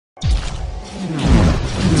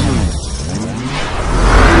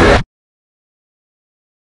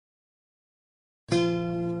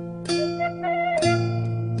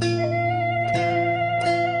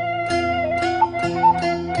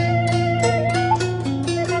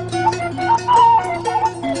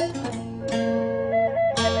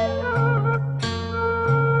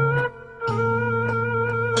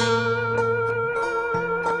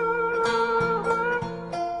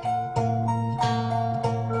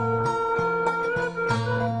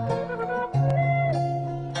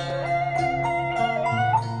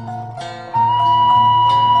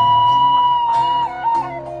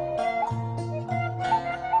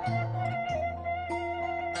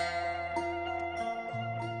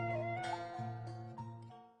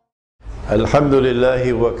الحمد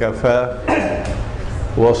لله وكفى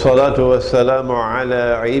والصلاة والسلام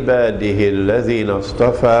على عباده الذين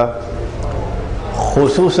اصطفى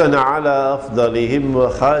خصوصا على أفضلهم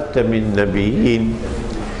وخاتم النبيين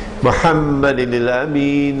محمد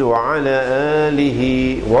الأمين وعلى آله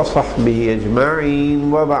وصحبه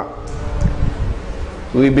أجمعين وبعد.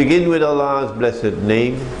 We begin with Allah's blessed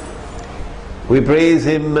name. We praise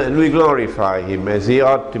Him and we glorify Him as He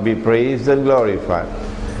ought to be praised and glorified.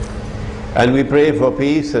 And we pray for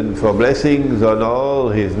peace and for blessings on all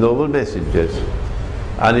His noble messengers,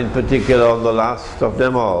 and in particular on the last of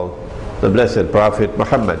them all, the blessed Prophet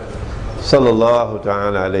Muhammad sallallahu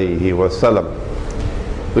ta'ala alayhi wa sallam.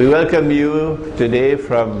 We welcome you today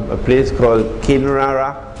from a place called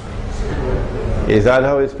Kinrara. Is that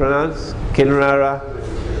how it's pronounced? Kinrara,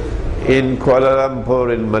 in Kuala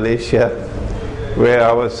Lumpur in Malaysia, where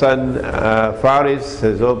our son Faris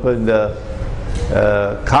has opened a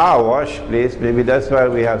car wash place. Maybe that's why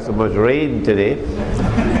we have so much rain today.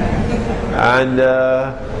 And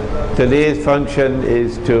today's function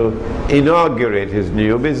is to inaugurate his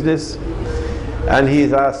new business, and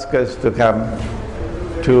he's asked us to come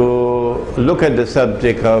to look at the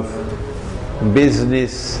subject of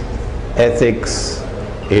business ethics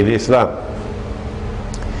in Islam.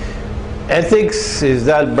 Ethics is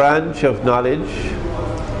that branch of knowledge,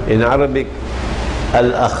 in Arabic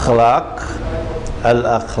al-akhlaq.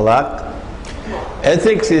 Al-akhlaq.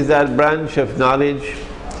 Ethics is that branch of knowledge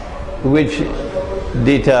which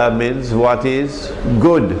determines what is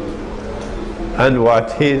good and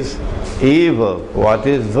what is evil, what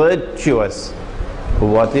is virtuous,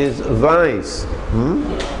 what is vice,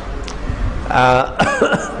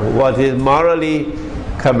 what is morally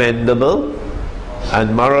commendable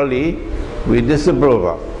and morally we disapprove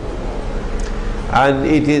of. And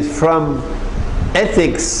it is from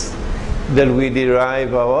ethics that we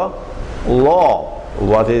derive our law,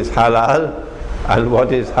 what is halal and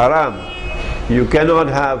what is haram. You cannot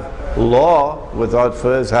have law without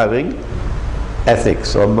first having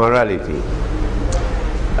ethics or morality.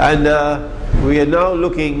 And we are now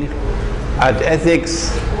looking at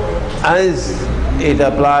ethics as it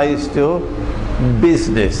applies to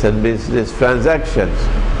business and business transactions.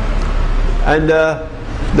 And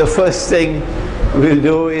the first thing we'll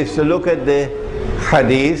do is to look at the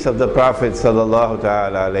hadith of the Prophet sallallahu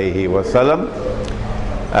ta'ala alayhi wa sallam,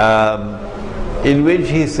 in which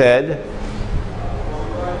he said,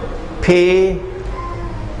 pay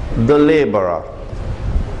the laborer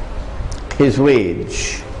his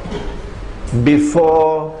wage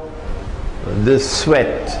before the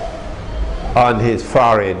sweat on his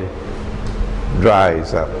forehead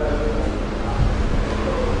dries up.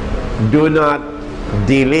 Do not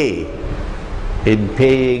delay in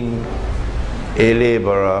paying a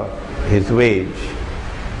laborer his wage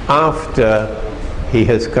after he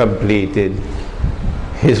has completed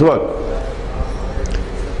his work,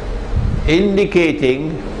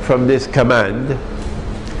 indicating from this command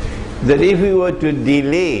that if we were to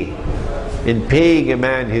delay in paying a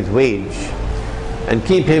man his wage and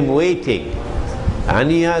keep him waiting, and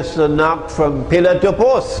he has to knock from pillar to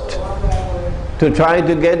post to try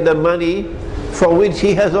to get the money for which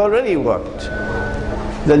he has already worked,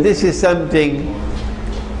 that this is something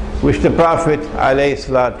which the Prophet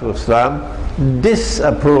ﷺ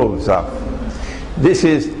disapproves of. This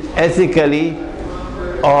is ethically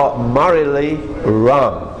or morally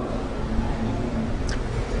wrong.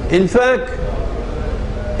 In fact,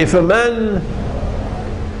 if a man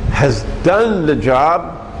has done the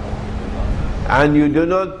job and you do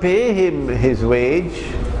not pay him his wage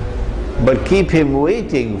but keep him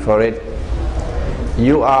waiting for it,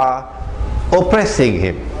 you are oppressing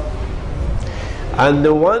him. And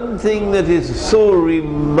the one thing that is so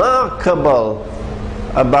remarkable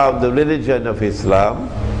about the religion of Islam,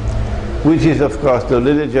 which is of course the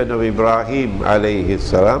religion of Ibrahim alayhi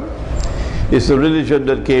salam, is the religion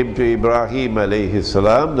that came to Ibrahim alayhi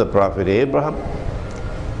salam, the Prophet Abraham,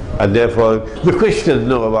 and therefore the Christians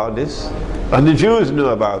know about this and the Jews know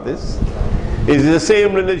about this. It is the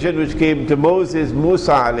same religion which came to Moses,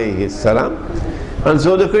 Musa alayhi salam, and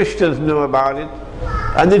so the Christians know about it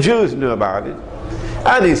and the Jews know about it.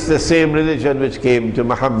 And it's the same religion which came to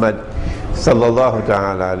Muhammad sallallahu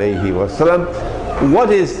ta'ala alayhi wa sallam.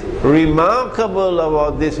 What is remarkable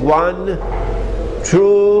about this one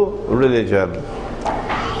true religion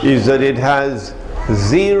is that it has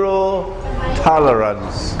zero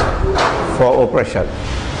tolerance for oppression.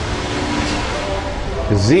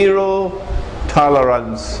 Zero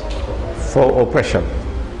tolerance for oppression.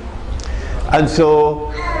 And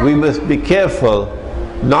so we must be careful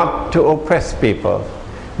not to oppress people,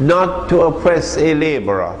 not to oppress a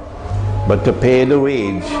laborer, but to pay the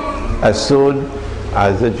wage as soon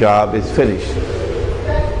as the job is finished.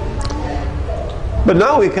 But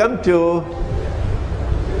now we come to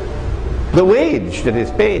the wage that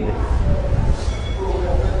is paid.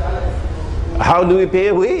 How do we pay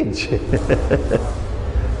a wage?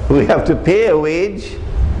 We have to pay a wage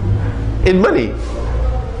in money.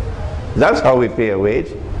 That's how we pay a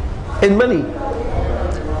wage, in money.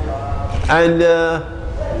 And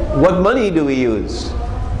what money do we use?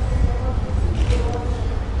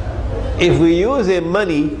 If we use a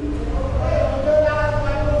money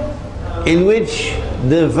in which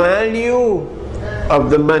the value of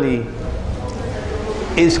the money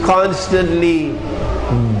is constantly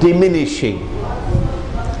diminishing,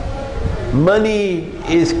 money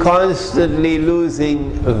is constantly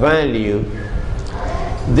losing value,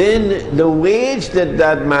 then the wage that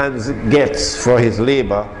that man gets for his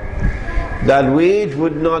labor, that wage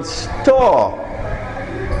would not store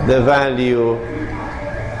the value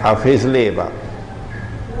of his labor.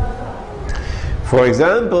 For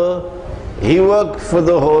example, he worked for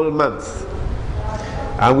the whole month,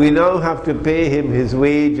 and we now have to pay him his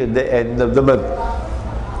wage at the end of the month.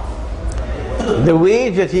 The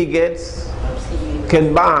wage that he gets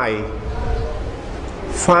can buy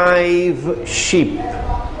 5 sheep.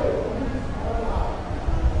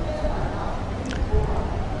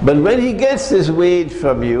 But when he gets this wage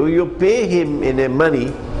from you, you pay him in a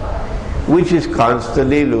money which is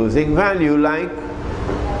constantly losing value, like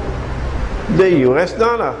the US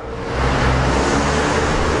dollar,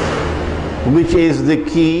 which is the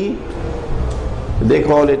key, they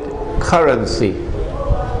call it currency.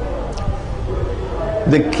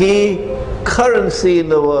 The key currency in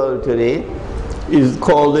the world today is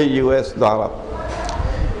called the US dollar.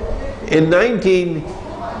 In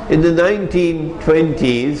the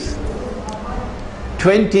 1920s,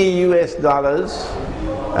 20 US dollars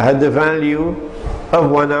had the value of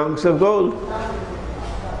 1 ounce of gold.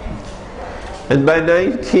 And by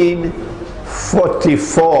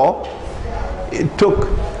 1944, it took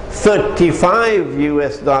 35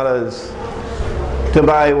 US dollars to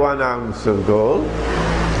buy 1 ounce of gold.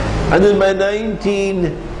 And then by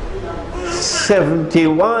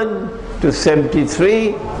 1971 to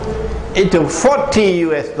 73, it took 40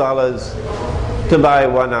 US dollars to buy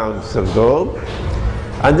 1 ounce of gold.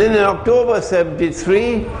 And then in October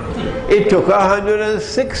 73, it took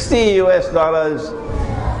 160 US dollars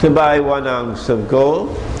to buy 1 ounce of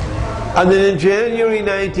gold. And then in January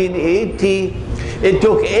 1980, it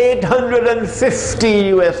took 850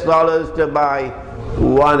 US dollars to buy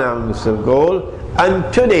 1 ounce of gold. And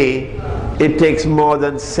today, it takes more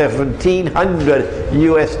than 1,700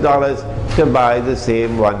 US dollars to buy the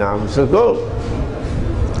same 1 ounce of gold.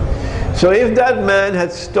 So if that man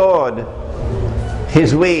had stored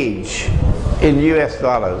his wage in US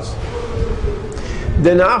dollars,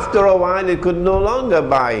 then after a while it could no longer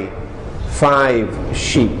buy 5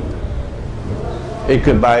 sheep. It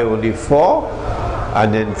could buy only 4,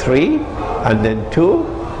 and then 3, and then 2,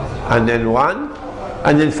 and then 1,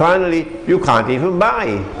 and then finally you can't even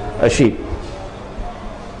buy a sheep.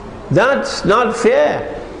 That's not fair.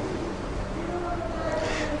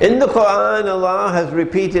 In the Quran, Allah has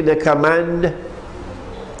repeated a command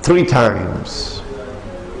 3 times.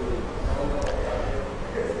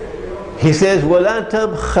 He says, وَلَا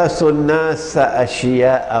تَبْخَسُوا النَّاسَ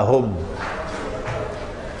أَشْيَاءَهُمْ.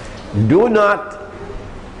 Do not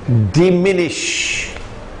diminish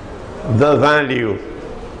the value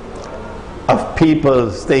of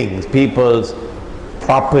people's things, people's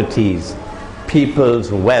properties,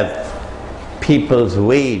 people's wealth, people's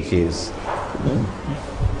wages.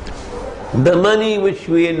 The money which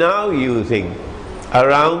we are now using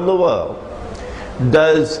around the world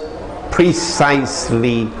does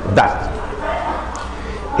precisely that.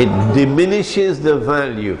 It diminishes the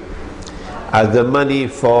value as the money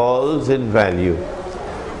falls in value.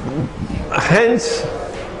 Hence,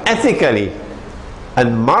 ethically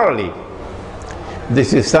and morally,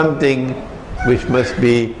 this is something which must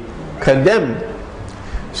be condemned.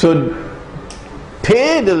 So,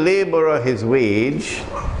 pay the laborer his wage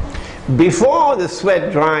before the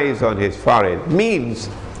sweat dries on his forehead means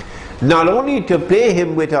not only to pay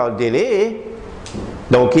him without delay,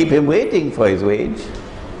 don't keep him waiting for his wage,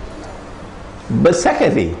 but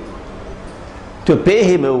secondly, to pay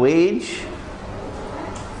him a wage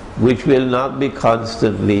which will not be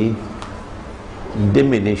constantly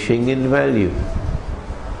diminishing in value.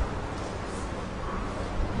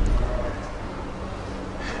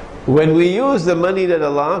 When we use the money that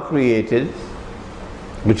Allah created,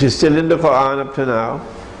 which is still in the Quran up to now,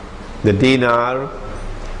 the dinar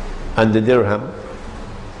and the dirham,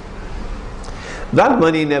 That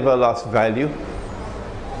money never lost value.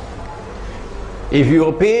 If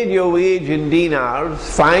you paid your wage in dinars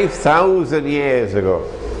 5,000 years ago,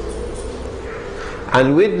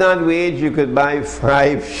 and with that wage you could buy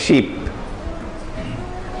 5 sheep,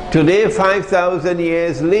 today 5,000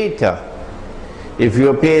 years later, if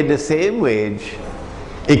you paid the same wage,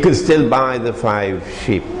 it could still buy the 5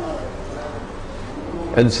 sheep.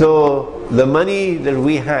 And so the money that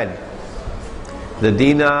we had, the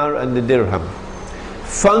dinar and the dirham,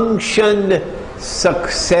 functioned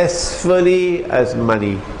successfully as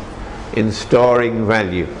money in storing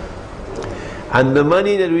value. And the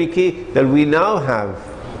money that we now have,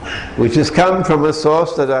 which has come from a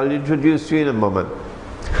source that I'll introduce to you in a moment,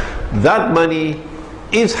 that money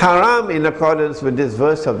is haram in accordance with this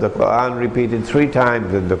verse of the Quran, repeated 3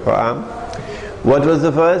 times in the Quran. What was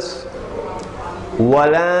the verse?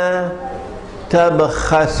 وَلَا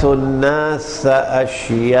تَبْخَسُوا النَّاسَ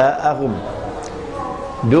أَشْيَاءَهُمْ.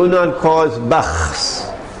 Do not cause bakhs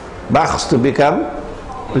to become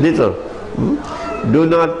little. Do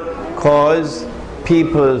not cause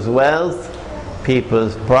people's wealth,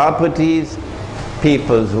 people's properties,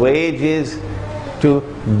 people's wages to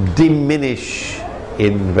diminish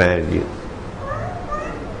in value.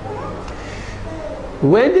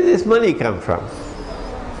 Where did this money come from?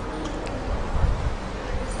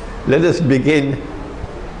 Let us begin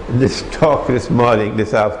this talk this morning,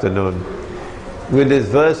 this afternoon, with this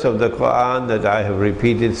verse of the Quran that I have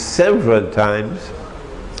repeated several times.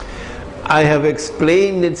 I have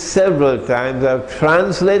explained it several times, I've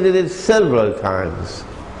translated it several times,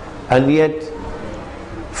 and yet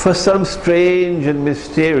for some strange and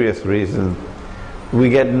mysterious reason we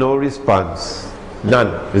get no response,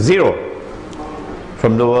 none, 0,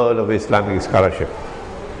 from the world of Islamic scholarship.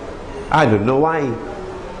 I don't know why.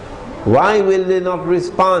 Why will they not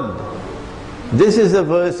respond? This is a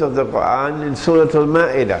verse of the Quran in Surah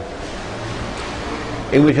Al-Ma'idah,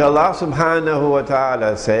 in which Allah subhanahu wa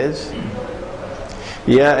ta'ala says,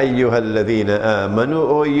 Ya ayyuhalladhina amanu,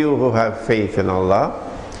 O you who have faith in Allah,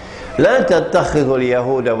 La tattakhidhu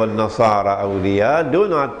al-yahuda wal-nasara awliya, do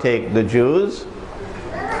not take the Jews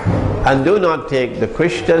and do not take the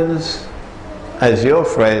Christians as your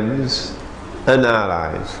friends and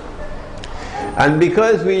allies. And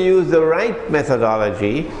because we use the right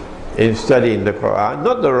methodology in studying the Quran,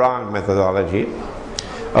 not the wrong methodology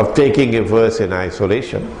of taking a verse in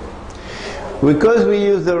isolation, because we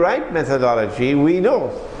use the right methodology, we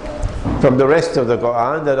know from the rest of the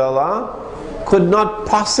Quran that Allah could not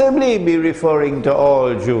possibly be referring to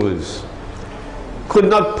all Jews, could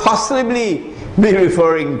not possibly be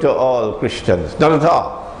referring to all Christians, not at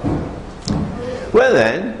all. Well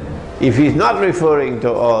then, if he's not referring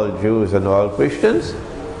to all Jews and all Christians,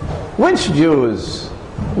 which Jews,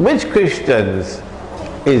 which Christians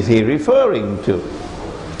is he referring to?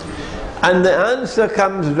 And the answer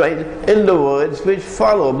comes right in the words which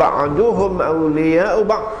follow, بَعْدُهُمْ أَوْلِيَاءُ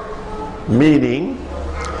بَعْضٍ, meaning,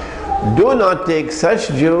 do not take such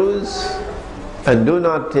Jews and do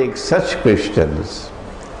not take such Christians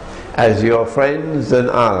as your friends and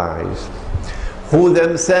allies, who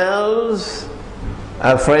themselves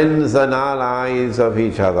are friends and allies of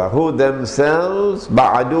each other, who themselves,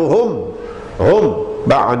 ba'duhum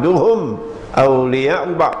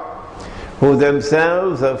awliya'u ba'd, who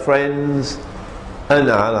themselves are friends and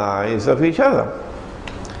allies of each other.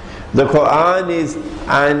 The Quran is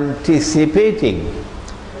anticipating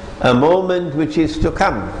a moment which is to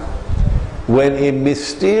come, when a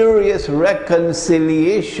mysterious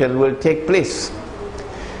reconciliation will take place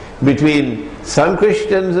between some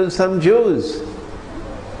Christians and some Jews.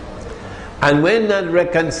 And when that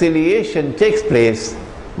reconciliation takes place,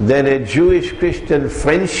 then a Jewish-Christian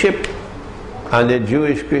friendship and a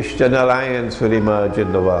Jewish-Christian alliance will emerge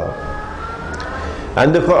in the world.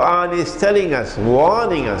 And the Quran is telling us,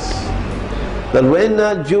 warning us, that when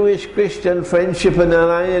that Jewish-Christian friendship and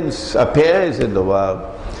alliance appears in the world,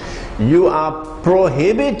 you are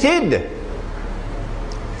prohibited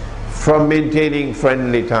from maintaining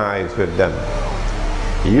friendly ties with them.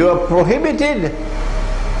 You are prohibited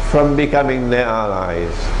from becoming their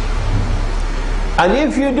allies. And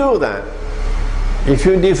if you do that, if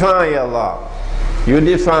you defy Allah, you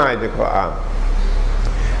defy the Quran,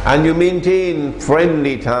 and you maintain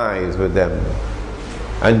friendly ties with them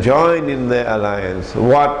and join in their alliance,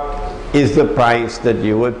 what is the price that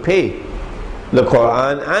you would pay? The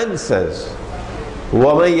Quran answers,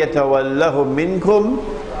 وَمَن يَتَوَلَّهُمْ مِنْكُمْ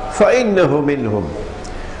فَإِنَّهُ مِنْهُمْ.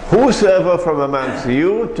 Whosoever from amongst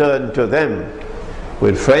you turn to them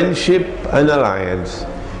with friendship and alliance,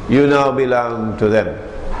 you now belong to them.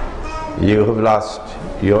 You have lost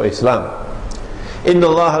your Islam. Inna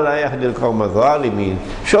Allah la yahdi al-qawma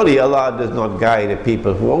adh-dhalimin. Surely Allah does not guide the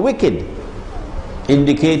people who are wicked,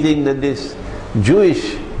 indicating that this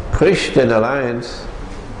Jewish-Christian alliance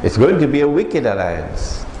is going to be a wicked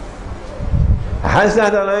alliance. Has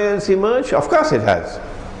that alliance emerged? Of course it has.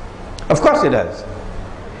 Of course it has.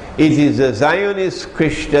 It is a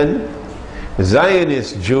Zionist-Christian,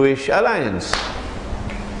 Zionist-Jewish alliance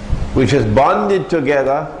which has bonded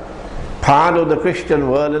together part of the Christian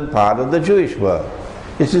world and part of the Jewish world.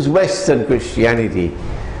 This is Western Christianity,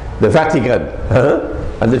 the Vatican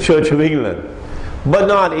and the Church of England, but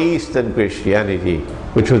not Eastern Christianity,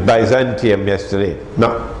 which was Byzantium yesterday.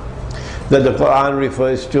 No. That the Quran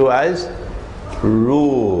refers to as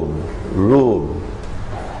Rome.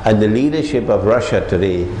 And the leadership of Russia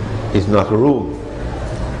today is not Rome.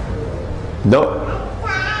 No.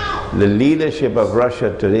 The leadership of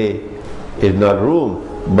Russia today is not Rome,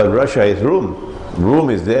 but Russia is Rome. Rome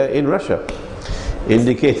is there in Russia,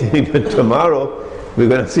 indicating that tomorrow we're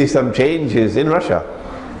going to see some changes in Russia,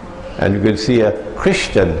 and you can see a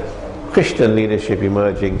Christian leadership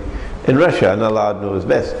emerging in Russia, and Allah knows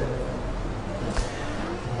best.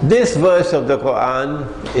 This verse of the Quran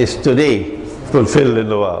is today fulfilled in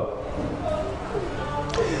the world.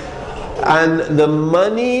 And the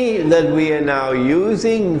money that we are now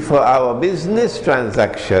using for our business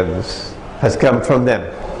transactions has come from them.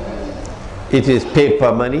 It is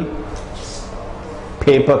paper money,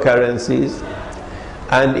 paper currencies,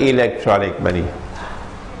 and electronic money.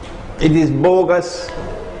 It is bogus,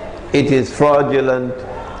 it is fraudulent,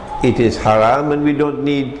 it is haram, and we don't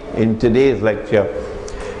need in today's lecture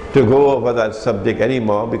to go over that subject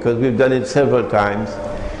anymore, because we've done it several times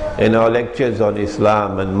in our lectures on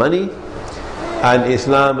Islam and money, and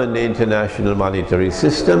Islam and the international monetary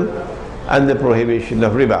system, and the prohibition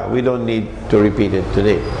of riba. We don't need to repeat it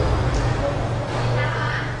today.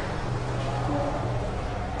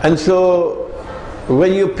 And so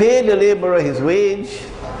when you pay the laborer his wage,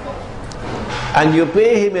 and you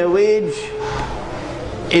pay him a wage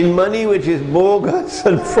in money which is bogus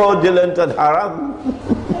and fraudulent and haram,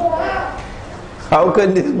 how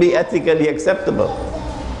can this be ethically acceptable?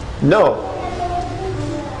 No.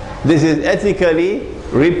 This is ethically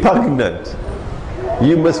repugnant.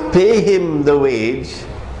 You must pay him the wage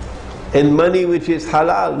in money which is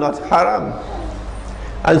halal, not haram.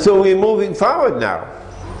 And so we're moving forward now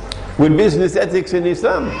with business ethics in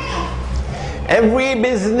Islam. Every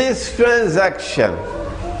business transaction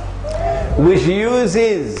which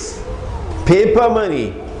uses paper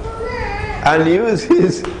money and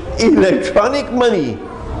uses electronic money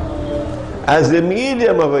as the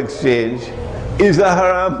medium of exchange is a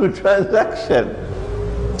haram transaction.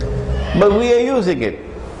 But we are using it.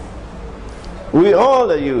 We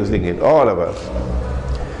all are using it, all of us.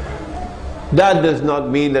 That does not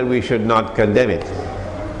mean that we should not condemn it,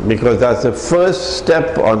 because that's the first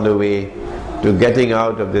step on the way to getting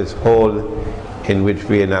out of this hole in which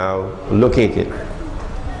we are now located.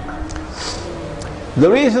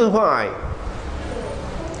 The reason why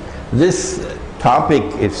this topic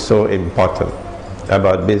is so important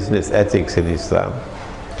about business ethics in Islam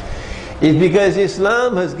is because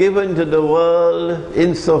Islam has given to the world,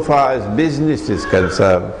 insofar as business is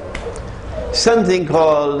concerned, something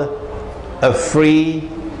called a free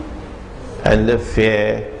and a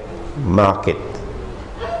fair market.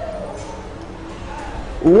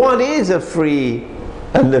 What is a free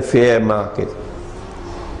and a fair market?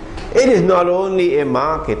 It is not only a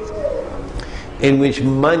market in which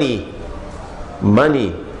money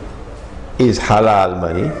is halal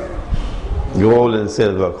money, gold and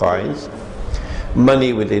silver coins,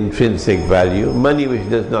 money with intrinsic value, money which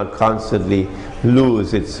does not constantly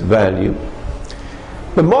lose its value.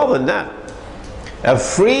 But more than that, a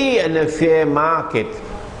free and a fair market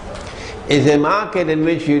is a market in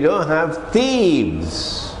which you don't have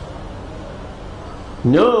thieves.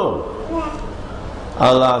 No.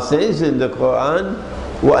 Allah says in the Quran,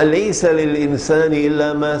 وَأَلَيْسَ لِلْإِنسَانِ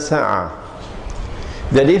إِلَّا مَا سَعَى,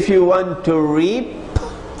 that if you want to reap,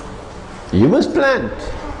 you must plant.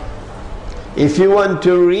 If you want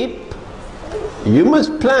to reap, you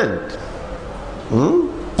must plant.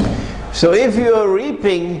 So if you are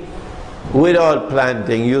reaping without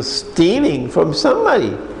planting, you're stealing from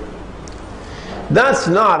somebody. That's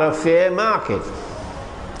not a fair market.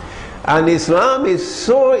 And Islam is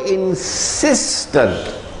so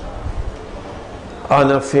insistent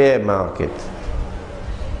on a fair market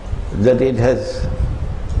that it has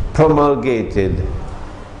promulgated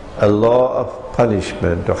a law of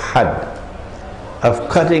punishment, or had, of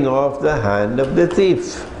cutting off the hand of the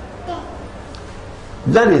thief.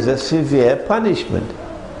 That is a severe punishment,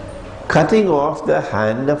 cutting off the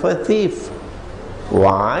hand of a thief.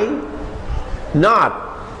 Why? Not,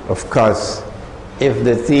 of course, if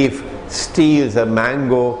the thief steals a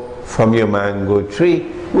mango from your mango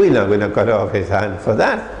tree, we're not going to cut off his hand for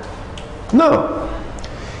that. No.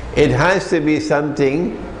 It has to be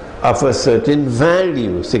something of a certain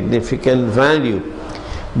value, significant value,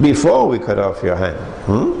 before we cut off your hand.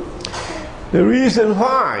 The reason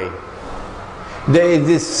why there is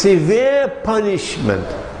this severe punishment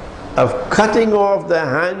of cutting off the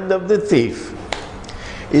hand of the thief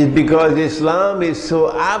is because Islam is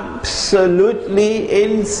so absolutely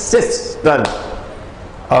insistent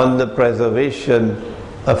on the preservation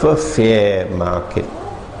of a fair market.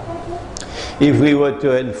 If we were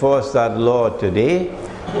to enforce that law today,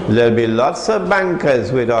 there'll be lots of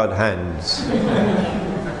bankers without hands.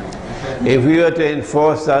 If we were to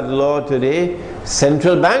enforce that law today,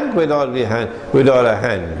 central bank without a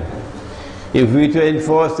hand. If we were to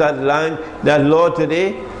enforce that law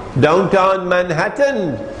today, downtown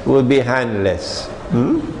Manhattan will be handless.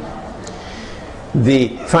 The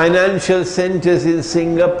financial centers in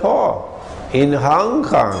Singapore, in Hong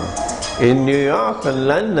Kong, in New York and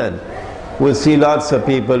London will see lots of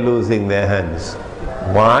people losing their hands.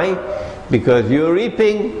 Why? Because you're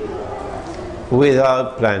reaping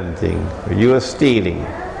without planting. You are stealing.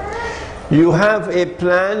 You have a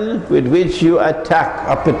plan with which you attack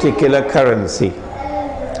a particular currency.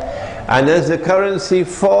 And as the currency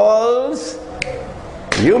falls,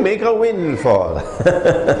 you make a windfall.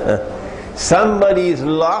 Somebody's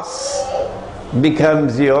loss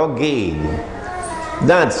becomes your gain.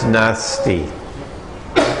 That's nasty.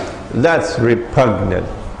 That's repugnant.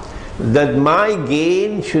 That my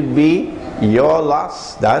gain should be your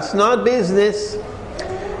loss, that's not business.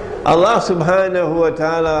 Allah subhanahu wa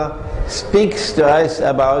ta'ala speaks to us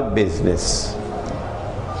about business.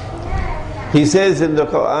 He says in the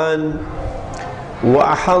Quran,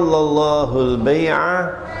 وَأَحَلَّ اللَّهُ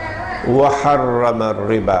الْبَيْعَ وَحَرَّمَ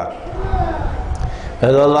الرِّبَى.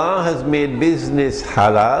 And Allah has made business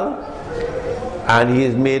halal and He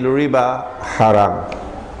has made riba haram.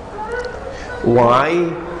 Why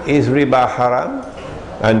is riba haram?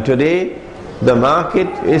 And today the market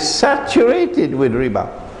is saturated with riba.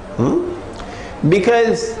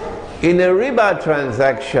 Because in a riba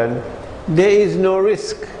transaction there is no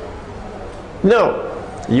risk. No,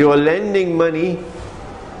 you are lending money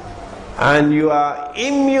and you are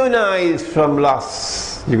immunized from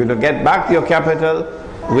loss. You're going to get back your capital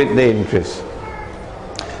with the interest.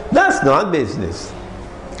 That's not business.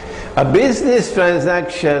 A business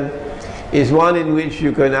transaction is one in which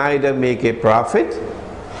you can either make a profit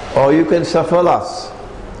or you can suffer loss.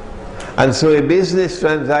 And so a business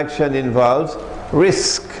transaction involves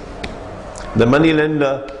risk. The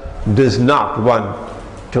moneylender does not want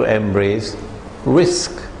to embrace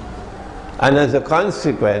risk. And as a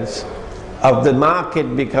consequence of the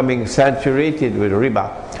market becoming saturated with riba,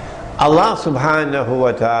 Allah subhanahu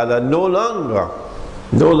wa ta'ala no longer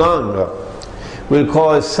will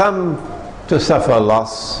cause some to suffer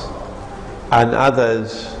loss and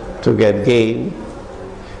others to get gain,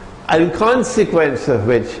 and consequence of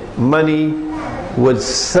which money would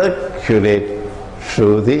circulate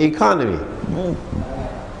through the economy.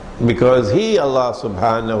 Because He, Allah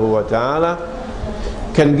subhanahu wa ta'ala,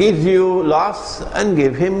 can give you loss and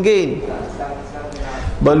give him gain.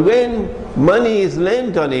 But when money is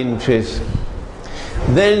lent on interest,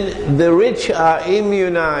 then the rich are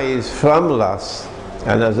immunized from loss,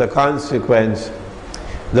 and as a consequence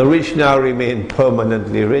the rich now remain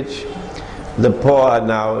permanently rich, the poor are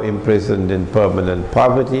now imprisoned in permanent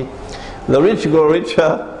poverty, the rich go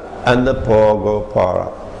richer and the poor go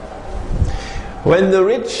poorer. When the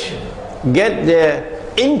rich get their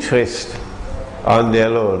interest on their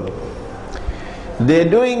loan, they're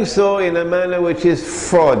doing so in a manner which is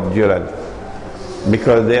fraudulent,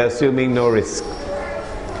 because they're assuming no risk.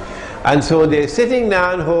 And so they're sitting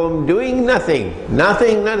down home doing nothing,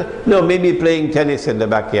 maybe playing tennis in the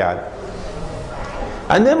backyard.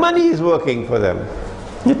 And their money is working for them.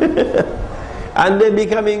 And they're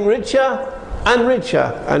becoming richer and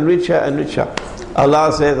richer and richer and richer.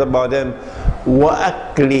 Allah says about them,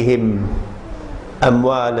 وَأَكْلِهِمْ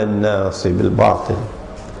أَمْوَالَ النَّاسِ بِالْبَاطِلِ.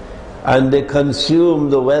 And they consume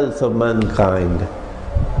the wealth of mankind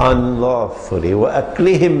unlawfully.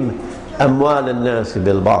 وَأَكْلِهِمْ أَمْوَالَ النَّاسِ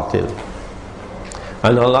بِالْبَاطِلِ.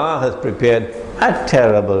 And Allah has prepared a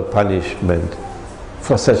terrible punishment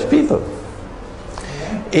for such people.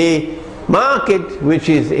 A market which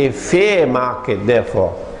is a fair market,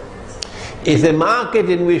 therefore, is a market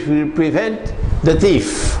in which we prevent the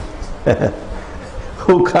thief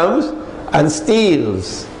who comes and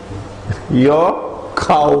steals your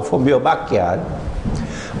cow from your backyard,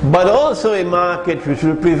 but also a market which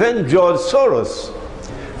will prevent George Soros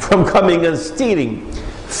from coming and stealing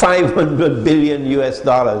 500 billion US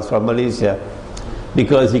dollars from Malaysia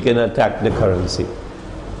because he can attack the currency.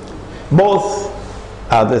 Both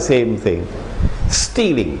are the same thing,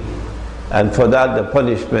 stealing, and for that the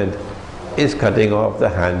punishment is cutting off the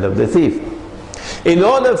hand of the thief. In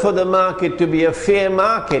order for the market to be a fair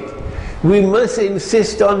market, we must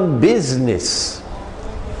insist on business,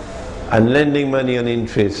 and lending money on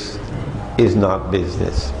interest is not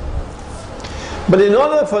business. But in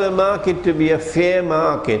order for the market to be a fair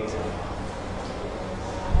market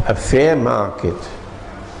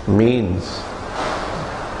means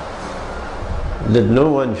that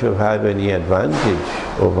no one should have any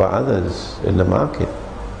advantage over others in the market.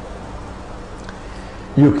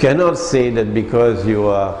 You cannot say that because you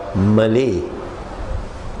are Malay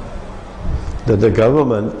that the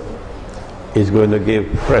government is going to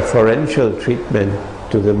give preferential treatment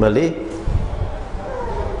to the Malay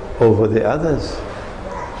over the others.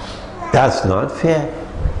 That's not fair.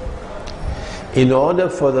 In order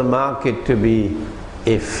for the market to be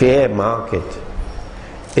a fair market,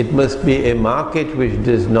 it must be a market which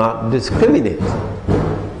does not discriminate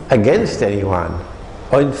against anyone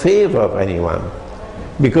or in favor of anyone.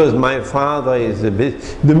 Because my father is the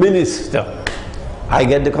minister, I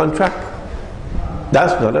get the contract.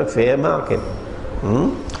 That's not a fair market.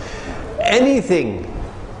 Anything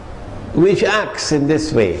which acts in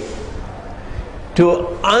this way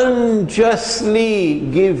to unjustly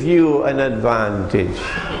give you an advantage,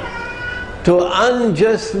 to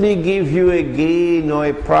unjustly give you a gain or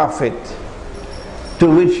a profit to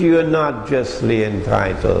which you are not justly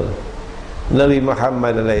entitled, Nabi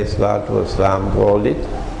Muhammad ﷺ called it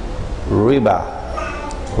riba.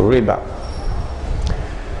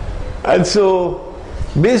 And so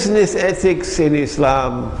business ethics in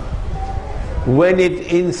Islam, when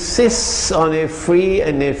it insists on a free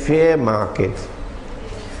and a fair market,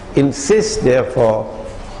 insists therefore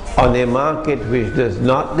on a market which does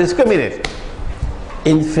not discriminate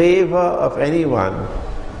in favor of anyone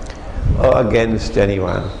or against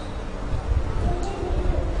anyone.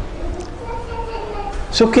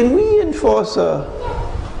 So can we enforce a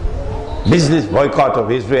business boycott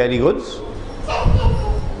of Israeli goods?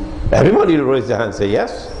 Everybody will raise their hand and say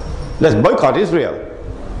yes. Let's boycott Israel.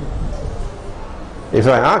 If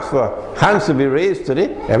I ask for hands to be raised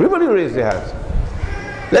today, everybody will raise their hands.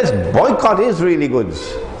 Let's boycott Israeli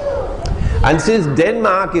goods. And since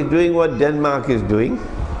Denmark is doing what Denmark is doing,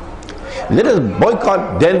 let us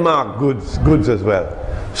boycott Denmark goods as well.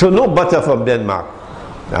 So no butter from Denmark.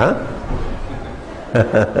 Huh?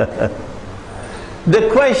 The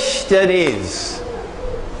question is,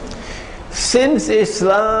 since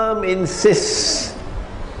Islam insists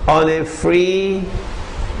on a free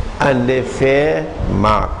and a fair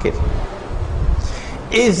market,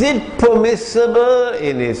 is it permissible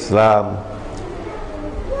in Islam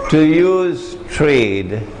to use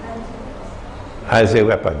trade as a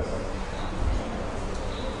weapon?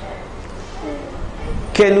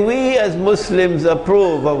 Can we as Muslims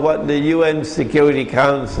approve of what the UN Security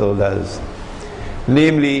Council does?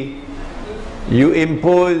 Namely, you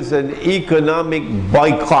impose an economic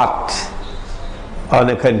boycott on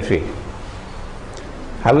a country.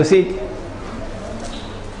 Have a seat.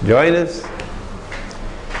 Join us.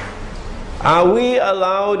 Are we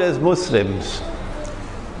allowed as Muslims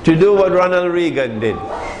to do what Ronald Reagan did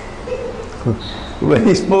when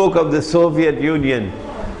he spoke of the Soviet Union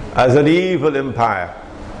as an evil empire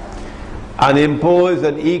and imposed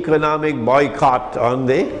an economic boycott on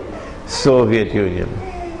the Soviet Union?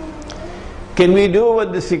 Can we do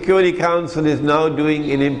what the Security Council is now doing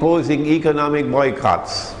in imposing economic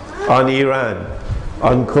boycotts on Iran,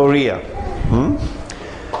 on Korea?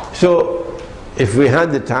 So if we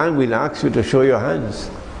had the time, we'll ask you to show your hands.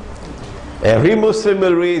 Every Muslim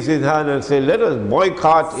will raise his hand and say, let us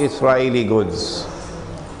boycott Israeli goods.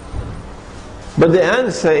 But the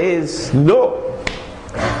answer is no.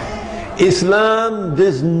 Islam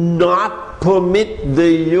does not permit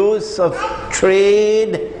the use of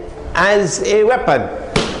trade as a weapon.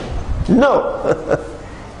 No.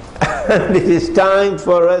 And it is time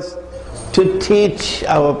for us to teach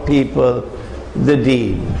our people the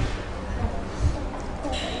deen.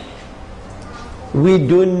 We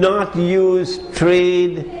do not use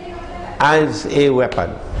trade as a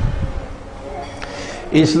weapon.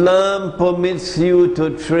 Islam permits you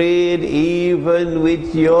to trade even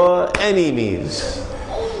with your enemies.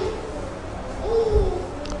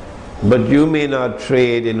 But you may not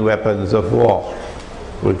trade in weapons of war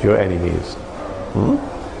with your enemies.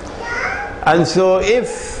 And so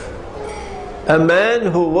if a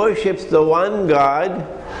man who worships the one God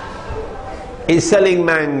is selling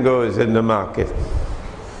mangoes in the market.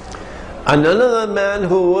 And another man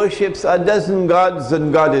who worships a dozen gods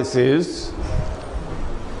and goddesses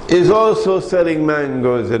is also selling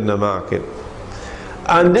mangoes in the market.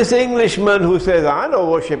 And this Englishman who says, I don't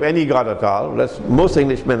worship any god at all, that's most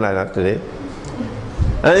Englishmen like that today,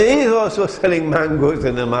 and he's also selling mangoes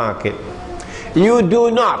in the market. You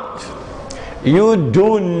do not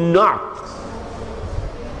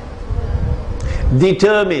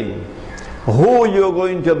determine who you're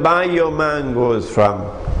going to buy your mangoes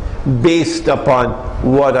from based upon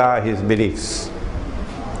what are his beliefs.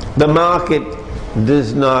 The market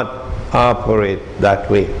does not operate that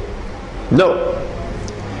way. No.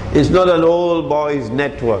 It's not an old boys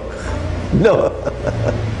network. No.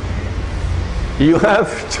 You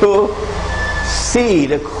have to see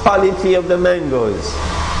the quality of the mangoes.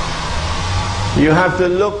 You have to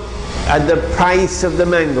look at the price of the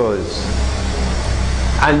mangoes.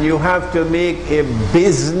 And you have to make a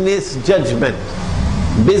business judgment.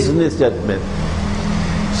 Business judgment.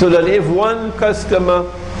 So that if one customer,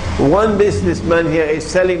 one businessman here is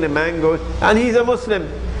selling the mangoes and he's a Muslim,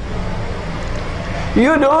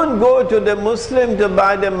 you don't go to the Muslim to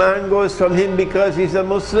buy the mangoes from him because he's a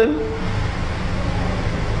Muslim.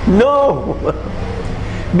 No.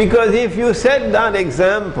 Because if you set that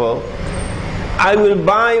example, I will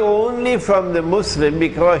buy only from the Muslim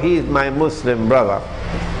because he's my Muslim brother.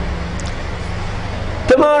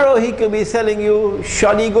 Tomorrow he could be selling you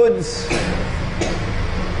shoddy goods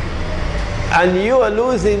and you are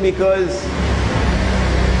losing because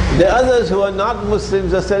the others who are not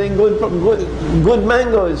Muslims are selling good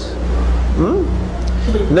mangoes.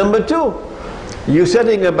 Number two, you're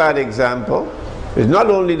setting a bad example. It's not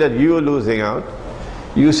only that you're losing out,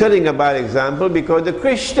 you're setting a bad example because the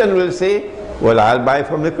Christian will say, well, I'll buy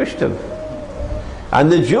from the Christian.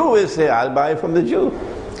 And the Jew will say, I'll buy from the Jew.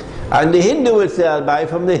 And the Hindu will say, I'll buy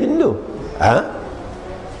from the Hindu.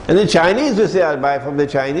 And the Chinese will say, I'll buy from the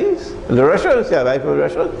Chinese. And the Russian will say, I'll buy from the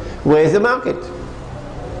Russian. Where's the market?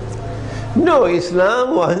 No,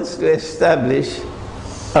 Islam wants to establish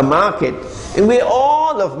a market in which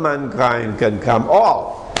all of mankind can come,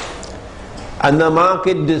 all. And the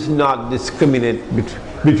market does not discriminate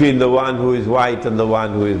between the one who is white and the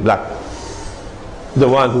one who is black, the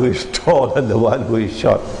one who is tall and the one who is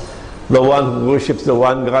short, the one who worships the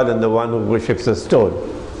one God and the one who worships a stone.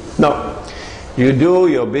 No, you do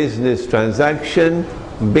your business transaction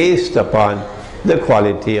based upon the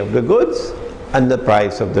quality of the goods and the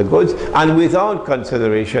price of the goods, and without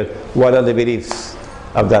consideration what are the beliefs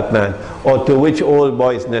of that man or to which old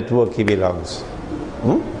boys network he belongs.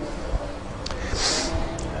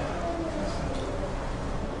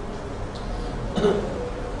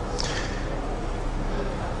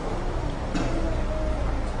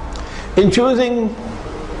 In choosing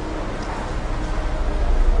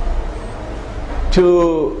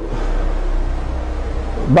to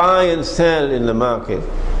buy and sell in the market,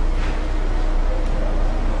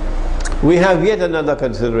 we have yet another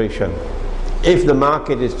consideration. If the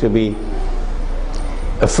market is to be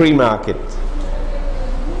a free market,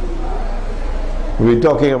 we're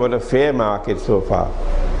talking about a fair market so far,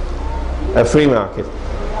 a free market.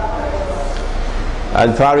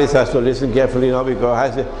 And Faris has to listen carefully now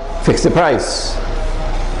because has to fix the price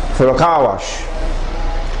for a car wash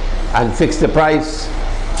and fix the price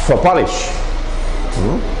for polish.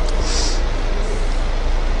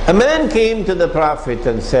 A man came to the Prophet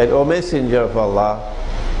and said, O Messenger of Allah,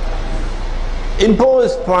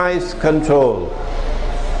 impose price control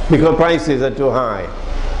because prices are too high.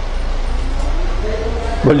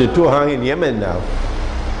 Well, they're too high in Yemen now.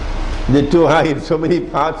 They're too high in so many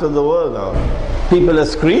parts of the world now. People are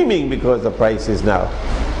screaming because of prices now.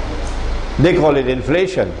 They call it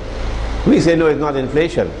inflation. We say no, it's not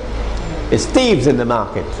inflation. It's thieves in the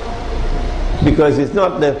market. Because it's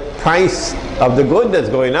not the price of the good that's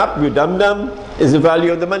going up, you dum-dum. It's the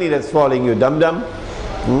value of the money that's falling, you dum-dum.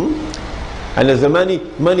 And as the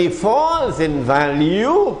money falls in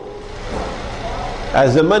value,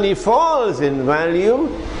 as the money falls in value,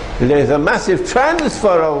 there's a massive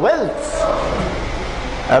transfer of wealth.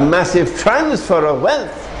 A massive transfer of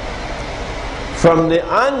wealth from the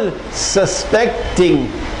unsuspecting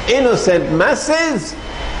innocent masses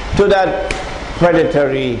to that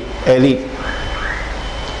predatory elite.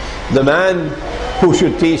 The man who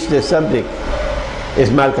should teach this subject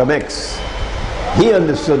is Malcolm X. He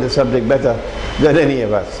understood the subject better than any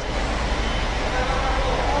of us.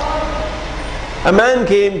 A man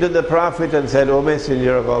came to the Prophet and said, O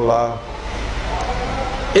Messenger of Allah,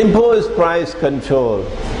 impose price control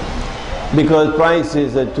because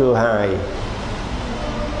prices are too high.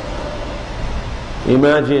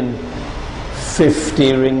 Imagine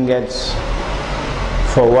 50 ringgits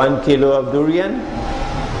for 1 kilo of durian?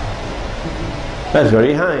 That's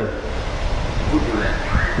very high. Good durian.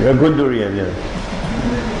 A good durian, yeah.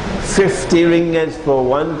 50 ringgits for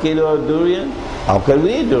 1 kilo of durian? How can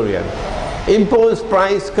we eat durian? Impose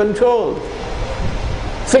price control.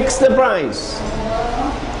 Fix the price.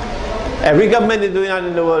 Every government is doing that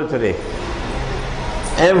in the world today.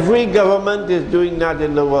 Every government is doing that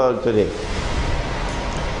in the world today.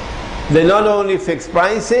 They not only fix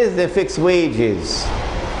prices, they fix wages.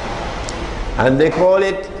 And they call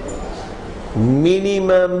it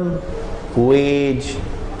minimum wage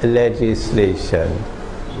legislation.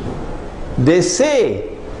 They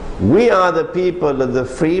say we are the people of the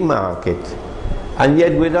free market, and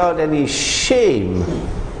yet without any shame,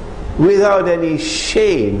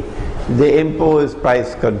 they impose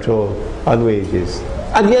price control on wages,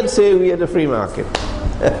 and yet say we are the free market.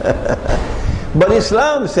 But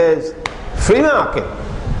Islam says free market,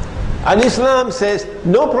 and Islam says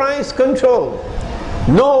no price control,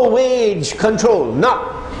 no wage control,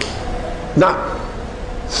 not.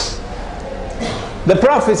 The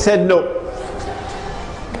Prophet said no.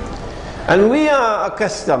 And we are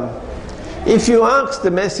accustomed, if you ask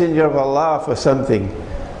the Messenger of Allah for something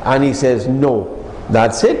and he says no,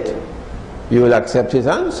 that's it, you will accept his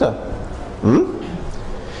answer.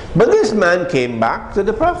 But this man came back to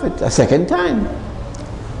the Prophet a second time.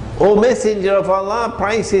 O Messenger of Allah,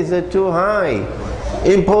 prices are too high,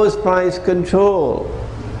 impose price control.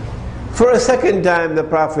 For a second time the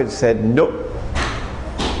Prophet said no.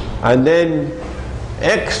 And then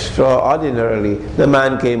extraordinarily the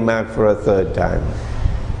man came back for a third time.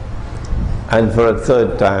 And for a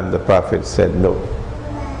third time the Prophet said no.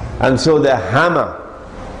 And so the hammer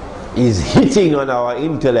is hitting on our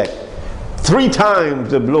intellect. 3 times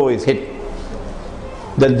the blow is hit,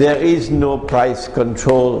 that there is no price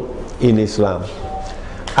control in Islam,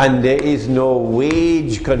 and there is no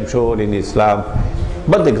wage control in Islam.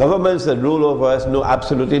 But the governments that rule over us know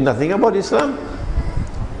absolutely nothing about Islam.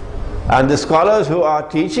 And the scholars who are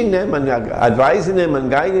teaching them and advising them and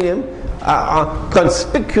guiding them are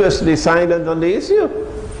conspicuously silent on the issue.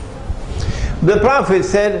 The Prophet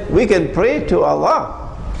said we can pray to Allah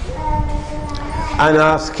and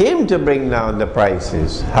ask Him to bring down the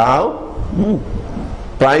prices. How?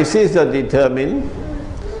 Prices are determined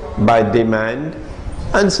by demand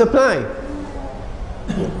and supply.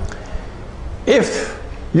 If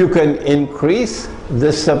you can increase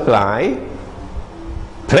the supply,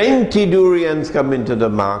 plenty durians come into the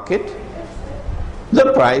market,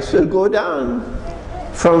 the price will go down.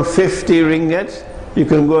 From 50 ringgits, you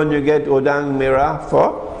can go and you get Odang Mira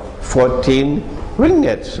for 14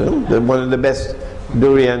 ringgits. One of the best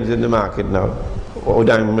durians in the market now,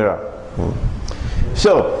 Odang Mira.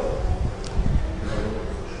 So,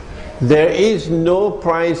 there is no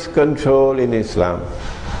price control in Islam,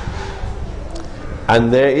 and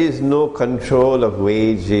there is no control of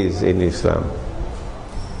wages in Islam.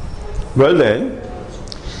 Well then,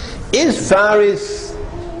 is Faris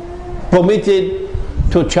permitted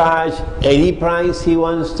to charge any price he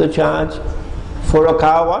wants to charge for a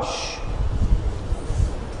car wash,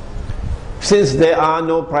 since there are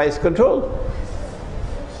no price control?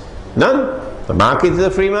 None. The market is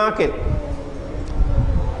a free market.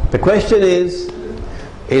 The question is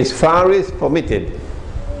Faris permitted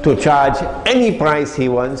to charge any price he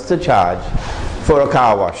wants to charge for a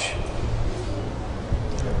car wash?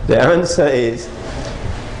 The answer is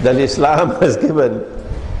that Islam has given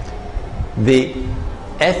the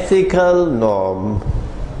ethical norm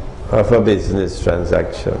of a business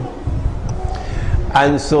transaction.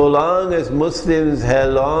 And so long as Muslims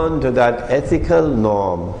held on to that ethical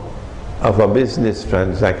norm of a business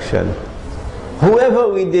transaction, whoever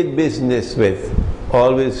we did business with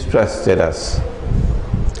always trusted us.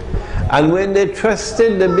 And when they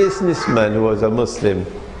trusted the businessman who was a Muslim,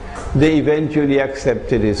 they eventually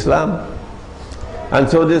accepted Islam. And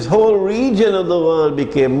so this whole region of the world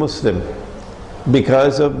became Muslim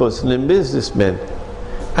because of Muslim businessmen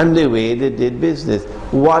and the way they did business.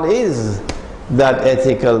 What is that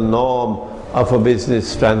ethical norm of a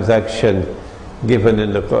business transaction given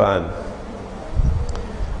in the Quran?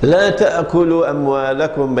 لا تأكلوا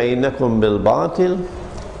أموالكم بينكم بالباطل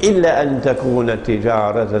إلا أن تكون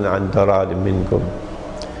تجارة عن تراض منكم.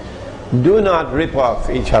 Do not rip off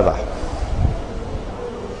each other.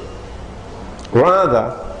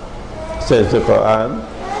 Rather, says the Quran,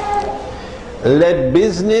 let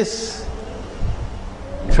business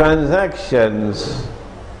transactions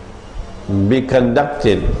be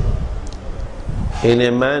conducted in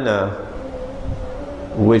a manner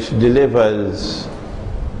which delivers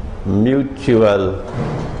mutual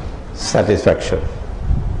satisfaction.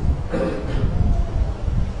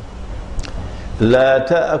 لا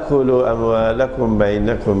تأكلوا أموالكم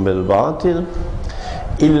بينكم بالباطل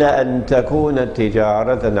إلا أن تكون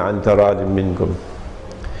تجارة عن تراض منكم.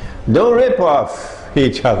 Don't rip off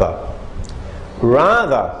each other.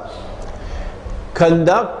 Rather,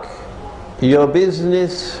 conduct your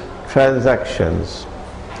business transactions.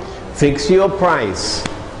 Fix your price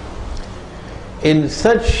in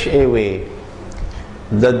such a way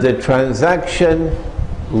that the transaction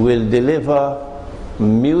will deliver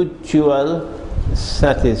mutual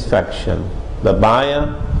satisfaction. The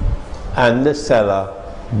buyer and the seller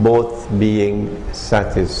both being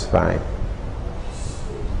satisfied.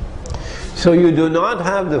 So you do not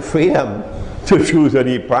have the freedom to choose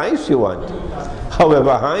any price you want,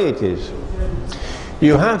 however high it is.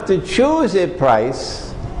 You have to choose a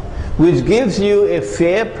price which gives you a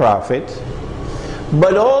fair profit,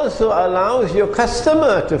 but also allows your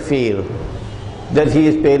customer to feel that he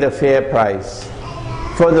has paid a fair price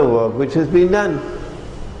for the work which has been done.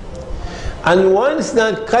 And once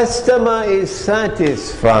that customer is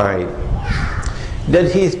satisfied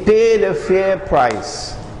that he's paid a fair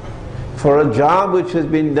price for a job which has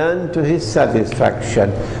been done to his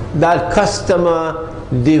satisfaction, that customer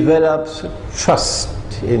develops trust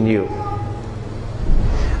in you.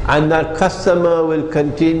 And that customer will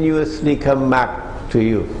continuously come back to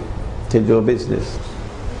you to do business.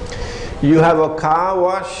 You have a car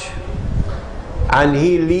wash and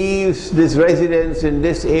he leaves this residence in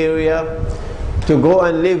this area to go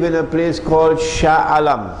and live in a place called Shah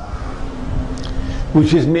Alam,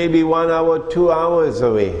 which is maybe 1 hour, 2 hours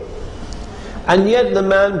away. And yet the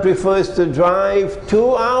man prefers to drive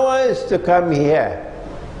 2 hours to come here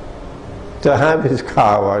to have his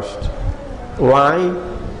car washed. Why?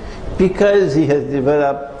 Because he has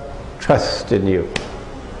developed trust in you.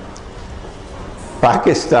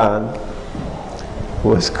 Pakistan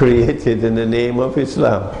was created in the name of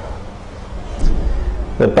Islam.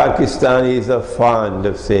 The Pakistanis are fond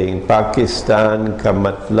of saying, Pakistan ka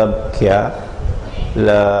matlab kya?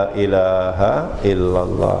 La ilaha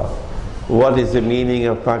illallah. What is the meaning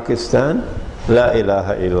of Pakistan? La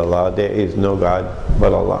ilaha illallah. There is no God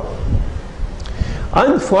but Allah.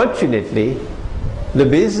 Unfortunately, the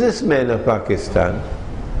businessmen of Pakistan,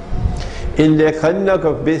 in their conduct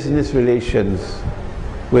of business relations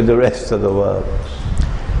with the rest of the world,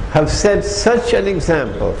 have set such an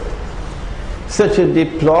example, such a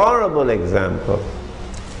deplorable example,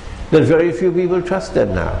 that very few people trust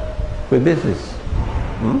them now with business.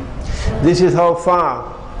 This is how far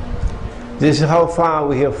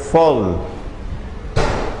we have fallen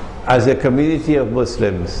as a community of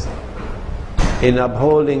Muslims in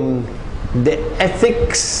upholding the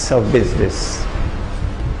ethics of business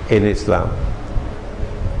in Islam.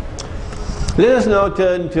 Let us now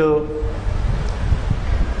turn to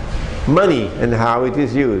money and how it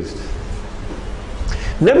is used.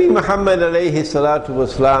 Nabi Muhammad alayhi salatu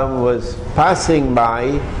wasalam was passing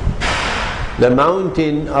by the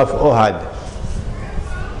mountain of Uhud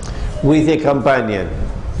with a companion,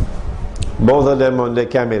 both of them on their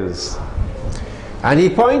camels. And he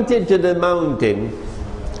pointed to the mountain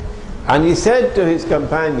and he said to his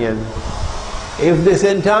companion, if this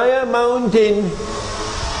entire mountain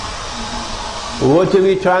were to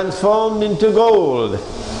be transformed into gold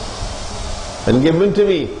and given to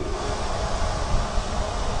me,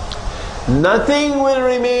 nothing will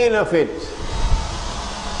remain of it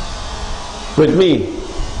with me.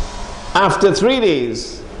 After 3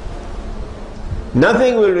 days,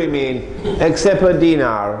 nothing will remain except a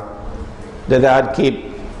dinar that I'd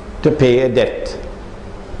keep to pay a debt.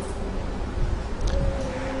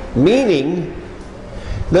 Meaning,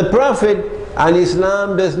 the Prophet and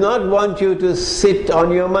Islam does not want you to sit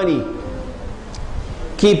on your money,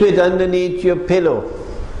 keep it underneath your pillow.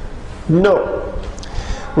 No.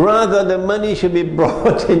 Rather, the money should be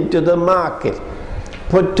brought into the market,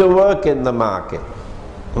 put to work in the market.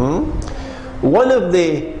 One of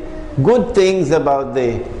the good things about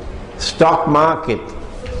the stock market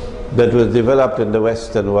that was developed in the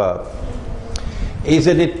Western world is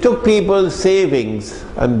that it took people's savings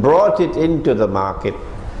and brought it into the market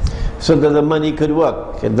so that the money could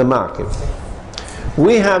work in the market.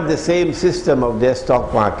 We have the same system of their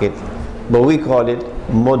stock market, but we call it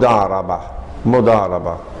mudaraba,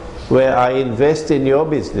 where I invest in your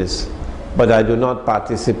business, but I do not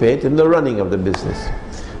participate in the running of the business.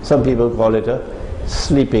 Some people call it a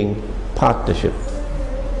sleeping partnership.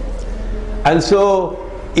 And so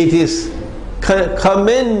it is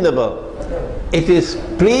commendable, it is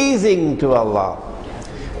pleasing to Allah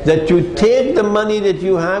that you take the money that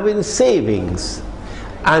you have in savings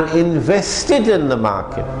and invest it in the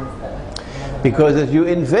market. Because as you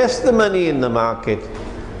invest the money in the market,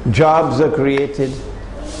 jobs are created.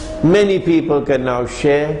 Many people can now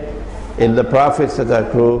share in the profits that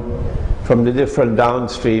accrue from the different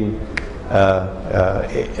downstream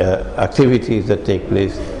activities that take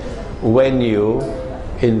place when you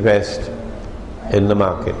invest in the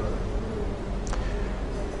market.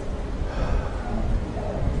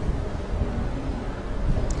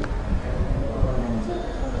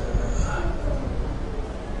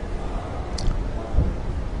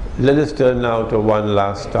 Let us turn now to one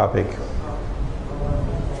last topic.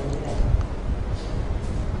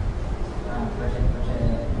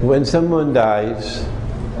 When someone dies,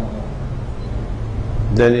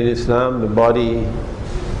 then in Islam the body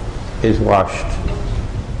is washed,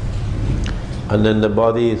 and then the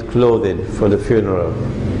body is clothed for the funeral,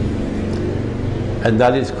 and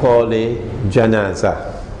that is called a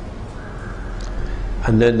janazah.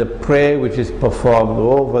 And then the prayer which is performed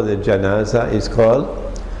over the janazah is called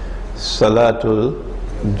Salatul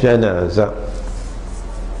Janazah.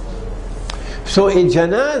 So a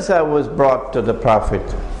janazah was brought to the Prophet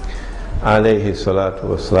alayhi salatu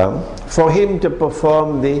wasalam for him to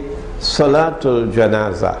perform the Salatul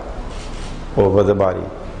Janazah over the body.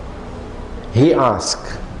 He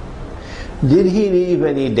asked, did he leave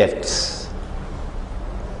any debts?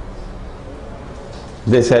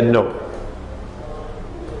 They said no.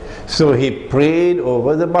 So he prayed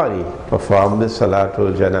over the body, performed the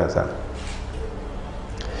Salatul Janazah.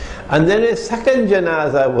 And then a second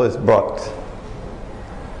Janazah was brought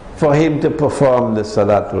for him to perform the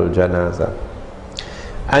Salatul Janazah.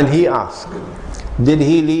 And he asked, did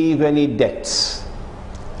he leave any debts?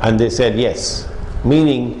 And they said yes,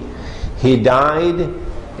 meaning he died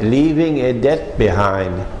leaving a debt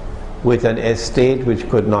behind with an estate which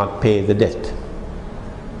could not pay the debt.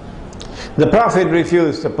 The Prophet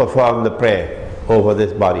refused to perform the prayer over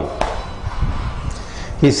this body.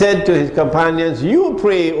 He said to his companions, you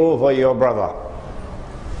pray over your brother.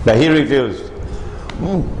 But he refused.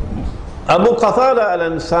 Abu Qatada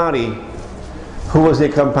al-Ansari, who was a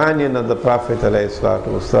companion of the Prophet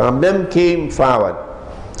ﷺ, then came forward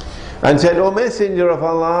and said, O Messenger of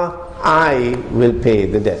Allah, I will pay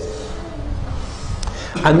the debt.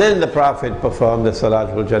 And then the Prophet performed the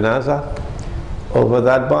Salatul Janazah over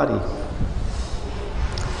that body.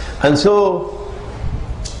 And so,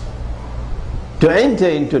 to enter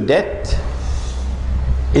into debt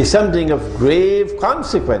is something of grave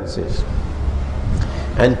consequences.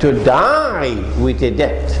 And to die with a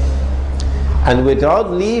debt and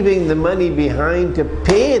without leaving the money behind to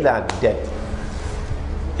pay that debt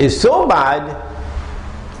is so bad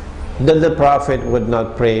that the Prophet would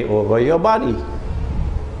not pray over your body.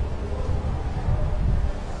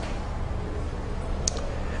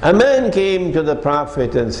 A man came to the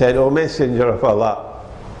Prophet and said, O Messenger of Allah,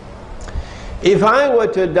 if I were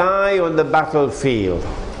to die on the battlefield,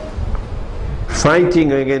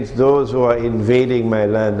 fighting against those who are invading my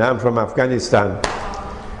land, I'm from Afghanistan,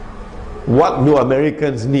 what do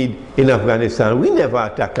Americans need in Afghanistan? We never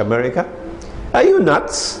attack America. Are you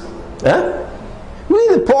nuts? Huh?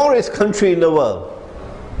 We're the poorest country in the world.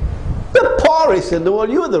 The poorest in the world.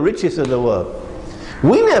 You are the richest in the world.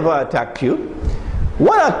 We never attacked you.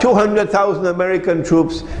 What are 200,000 American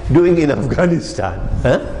troops doing in Afghanistan?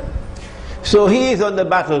 Huh? So he is on the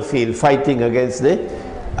battlefield fighting against the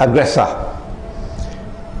aggressor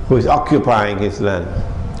who is occupying his land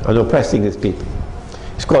and oppressing his people.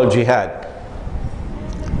 It's called jihad.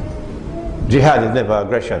 Jihad is never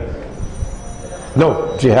aggression.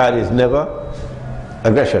 No, jihad is never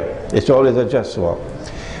aggression. It's always a just war.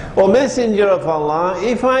 O Messenger of Allah,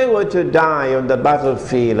 if I were to die on the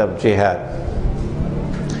battlefield of jihad,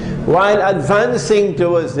 while advancing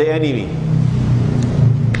towards the enemy,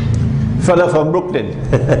 fellow from Brooklyn,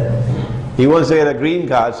 he wants to get a green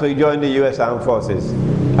card, so he joined the US Armed Forces,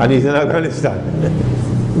 and he's in Afghanistan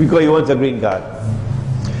because he wants a green card.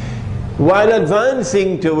 While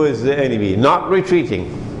advancing towards the enemy, not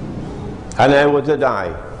retreating, and I were to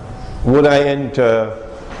die, would I enter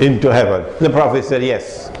into heaven? The Prophet said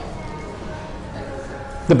yes.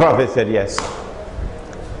 The Prophet said yes.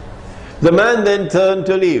 The man then turned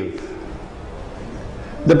to leave.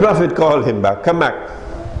 The Prophet called him back, come back.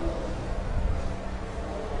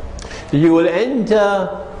 You will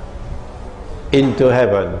enter into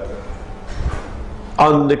heaven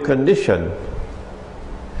on the condition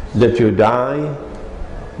that you die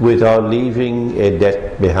without leaving a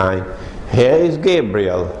debt behind. Here is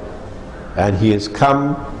Gabriel, and he has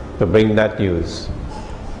come to bring that news.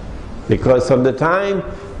 Because from the time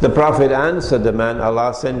the Prophet answered the man,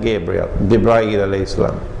 Allah sent Gabriel, Jibreel alayhi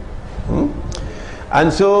salam.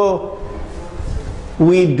 And so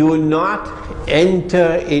We do not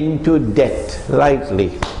enter into debt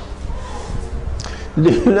lightly.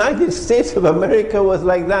 The United States of America was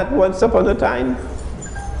like that once upon a time.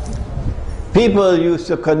 People used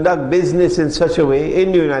to conduct business in such a way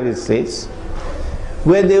in the United States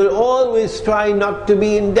where they will always try not to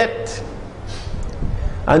be in debt.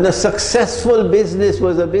 And a successful business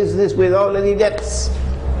was a business without any debts.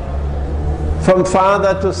 From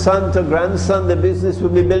father to son to grandson, the business will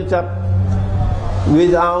be built up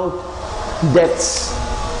without debts.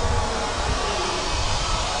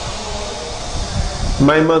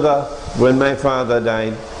 My mother, when my father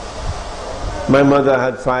died, my mother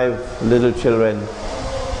had 5 little children,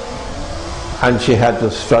 and she had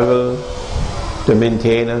to struggle to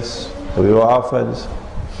maintain us. We were orphans.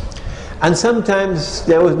 And sometimes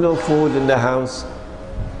there was no food in the house.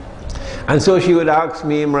 And so she would ask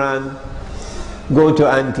me, Imran, go to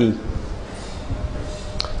auntie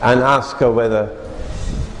and ask her whether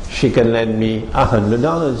she can lend me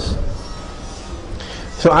 $100.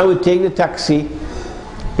 So I would take the taxi,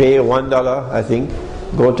 pay $1, I think,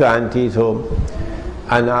 go to auntie's home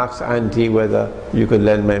and ask auntie whether you could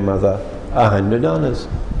lend my mother $100.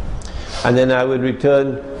 And then I would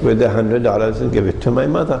return with the $100 and give it to my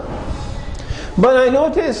mother. But I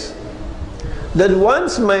noticed that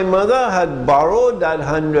once my mother had borrowed that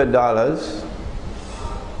 $100,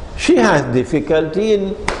 she has difficulty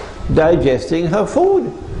in digesting her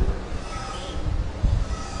food.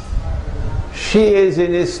 She is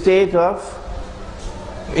in a state of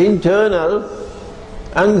internal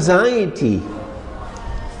anxiety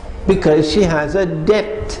because she has a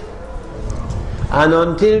debt, and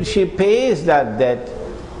until she pays that debt,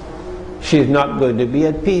 she's not going to be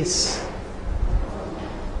at peace.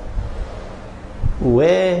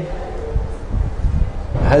 Where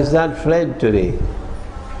has that fled today?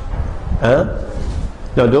 Huh?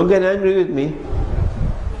 Now don't get angry with me.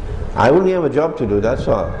 I only have a job to do, that's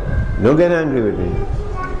all. Don't get angry with me.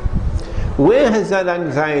 Where has that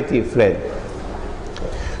anxiety fled?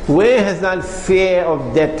 Where has that fear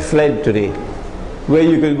of debt fled today? Where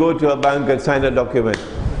you can go to a bank and sign a document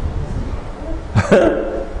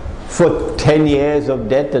for 10 years of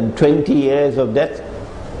debt and 20 years of debt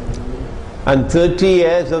and 30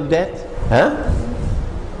 years of debt. Huh?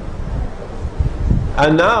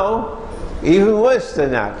 And now, even worse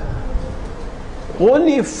than that,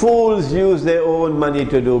 only fools use their own money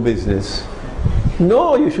to do business.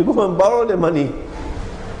 No, you should go and borrow the money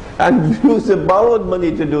and use the borrowed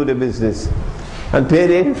money to do the business and pay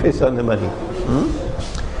the interest on the money.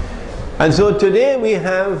 And so today we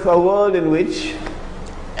have a world in which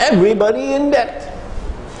everybody in debt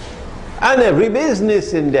and every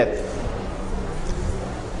business in debt.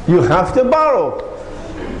 You have to borrow.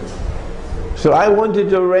 So I wanted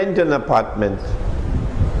to rent an apartment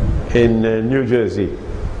in New Jersey,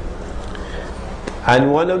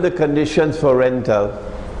 and one of the conditions for rental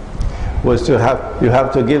was you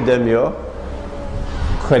have to give them your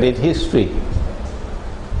credit history.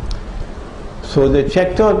 So they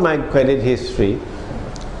checked out my credit history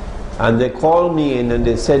and they called me in and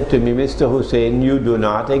they said to me, Mr. Hosein, you do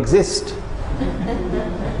not exist.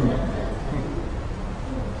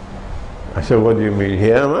 I said, what do you mean?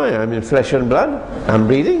 Here am I, I'm in flesh and blood, I'm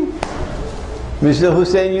breathing. Mr.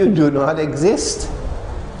 Hosein, you do not exist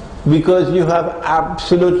because you have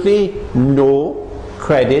absolutely no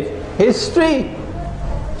credit history.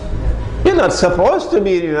 You're not supposed to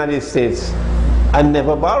be in the United States and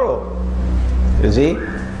never borrow. You see?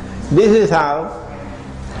 This is how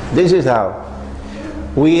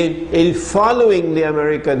we, in following the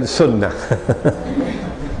American Sunnah,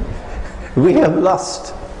 we have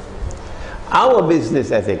lost our business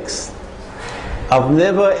ethics of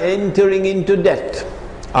never entering into debt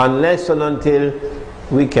unless and until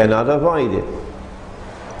we cannot avoid it.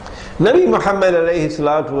 Nabi Muhammad alayhi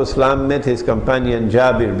salatu wasalam met his companion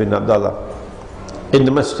Jabir bin Abdullah in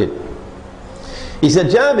the masjid. He said,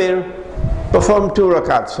 Jabir performed 2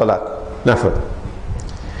 rakat salat, nafil.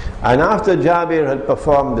 And after Jabir had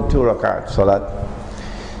performed the 2 rakat salat,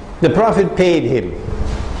 the Prophet paid him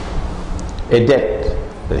a debt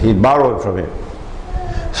that he borrowed from him.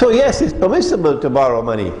 So yes, it's permissible to borrow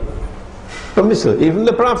money. Permissible. Even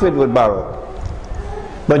the Prophet would borrow.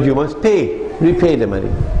 But you must repay the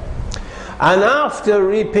money. And after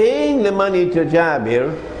repaying the money to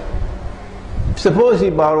Jabir, suppose he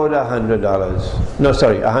borrowed $100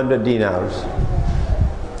 dinars.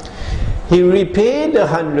 He repaid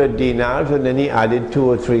 100 dinars and then he added 2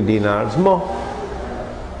 or 3 dinars more.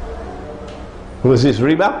 Was this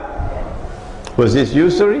riba? Was this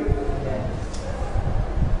usury?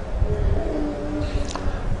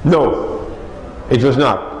 No, it was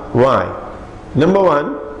not. Why? Number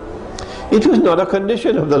one, it was not a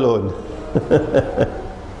condition of the loan.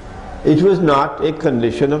 It was not a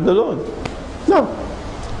condition of the loan. No.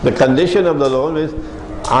 The condition of the loan is,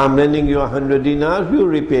 I'm lending you 100 dinars, you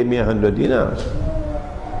repay me 100 dinars.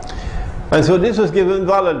 And so this was given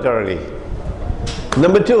voluntarily.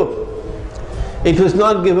 Number two, it was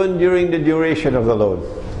not given during the duration of the loan.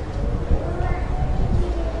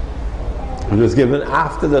 It was given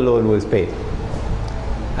after the loan was paid.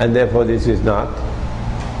 And therefore this is not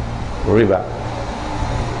riba.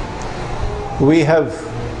 We have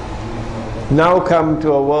now come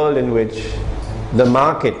to a world in which the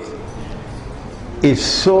market is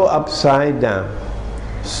so upside down,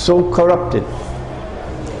 so corrupted,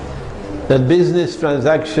 that business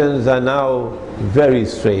transactions are now very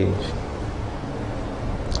strange.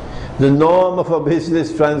 The norm of a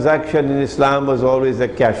business transaction in Islam was always a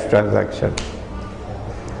cash transaction.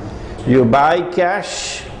 You buy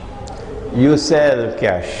cash, you sell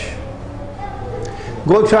cash.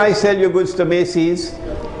 Go try sell your goods to Macy's.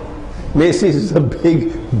 Macy's is a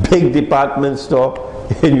big department store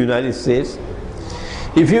in the United States.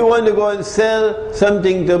 If you want to go and sell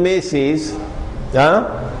something to Macy's,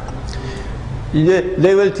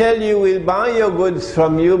 they will tell you, we'll buy your goods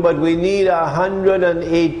from you, but we need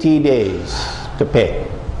 180 days to pay.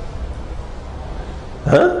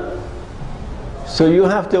 So you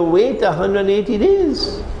have to wait 180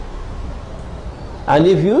 days. And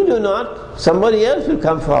if you do not, somebody else will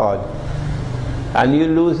come forward and you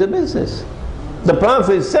lose the business. The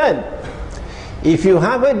Prophet said, if you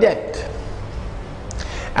have a debt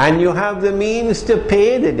and you have the means to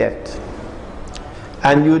pay the debt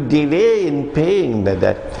and you delay in paying the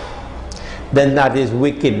debt, then that is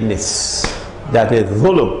wickedness, that is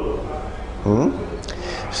dhulm.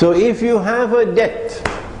 So if you have a debt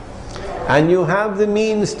and you have the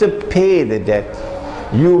means to pay the debt,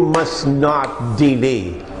 you must not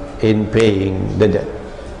delay in paying the debt.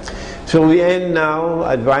 So we end now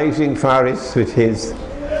advising Faris with his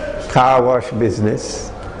car wash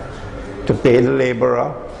business to pay the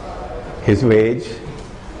laborer his wage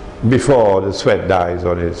before the sweat dries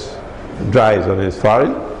on his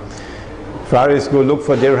forehead. Faris go look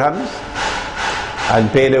for dirhams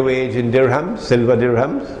and pay the wage in dirhams, silver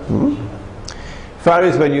dirhams.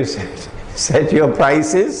 Faris, when you set your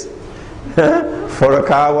prices for a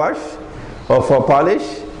car wash or for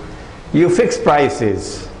polish, you fix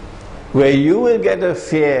prices where you will get a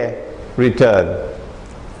fair return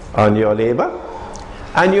on your labor,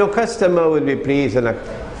 and your customer will be pleased and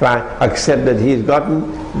accept that he's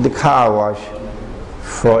gotten the car wash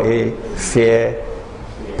for a fair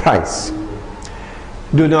price.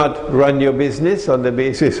 Do not run your business on the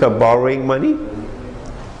basis of borrowing money.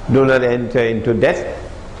 Do not enter into debt,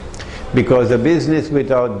 because a business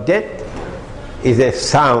without debt is a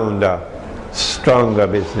sounder, stronger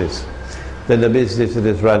business than the business that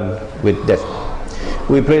is run with debt.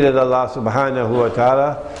 We pray that Allah subhanahu wa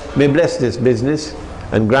ta'ala may bless this business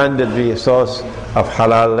and grant it be a source of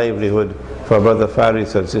halal livelihood for Brother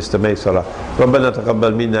Faris and Sister Maysara. ربنا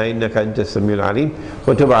تقبل منا إنك أنت السميع العليم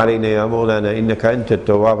وتب علينا يا مولانا إنك أنت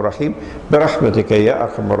التواب الرحيم برحمتك يا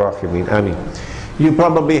أرحم الراحمين آمين. You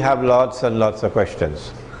probably have lots and lots of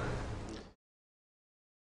questions.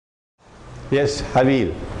 Yes,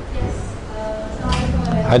 Halil.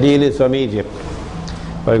 Halil is from Egypt.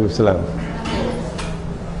 Wa alaikum salam.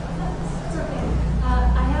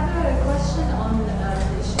 I have a question on the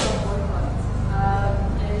issue of boycott.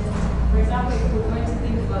 For example, if we're going to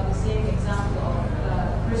think about the same example of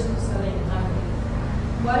a person selling honey,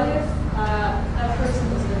 what if that person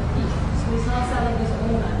was a thief? So he's not selling his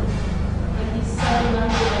own honey, but he's selling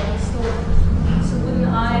honey that he stole. So wouldn't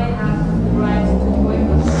I have the right to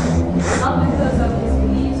boycott? Not because of his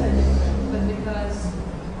beliefs are different, but because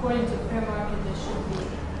according to fair market there should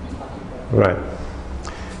be. Right.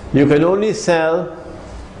 You can only sell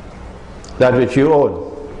that which you own.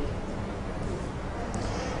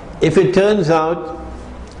 If it turns out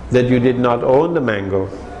that you did not own the mango,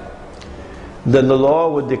 then the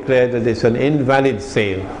law would declare that it's an invalid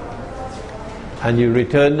sale, and you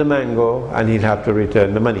return the mango and he'll have to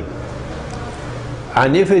return the money.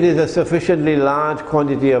 And if it is a sufficiently large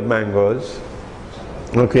quantity of mangoes,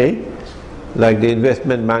 okay, like the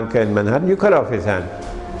investment banker in Manhattan, you cut off his hand.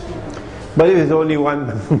 But if it's only one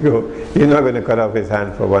mango, you're not going to cut off his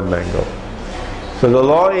hand for one mango. So the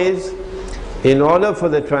law is, in order for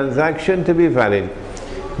the transaction to be valid,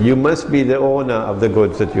 you must be the owner of the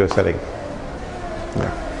goods that you're selling.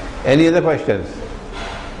 Yeah. Any other questions?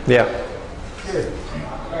 Yeah. Yes.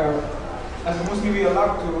 As a Muslim, we are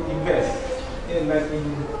allowed to invest in like in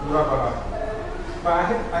Murabaha. But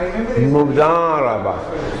I remember this Mudaraba.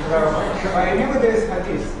 I remember this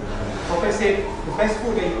hadith. Prophet said the best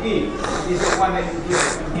food that you eat is the one that you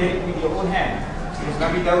get it with your own hand. Because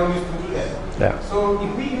Nabi Dawud used to do that. Yeah. So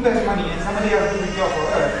if we invest money and somebody else does the job for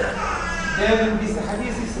us, then this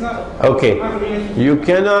hadith is not. Okay. Not really. You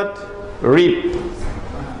cannot reap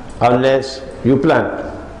unless you plant.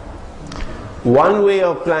 One way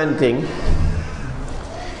of planting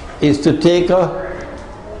is to take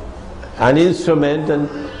an instrument and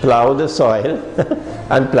plow the soil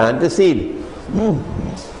and plant the seed.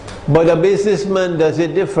 But a businessman does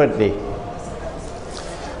it differently.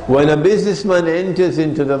 When a businessman enters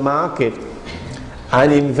into the market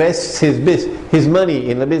and invests his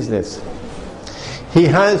money in a business, he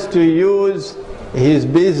has to use his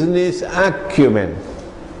business acumen.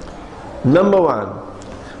 Number one,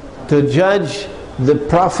 to judge the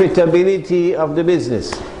profitability of the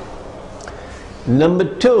business.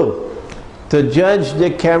 Number two, to judge the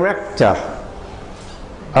character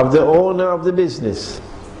of the owner of the business.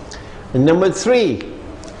 And number three,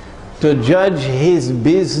 to judge his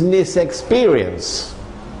business experience.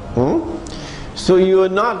 So you are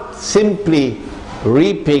not simply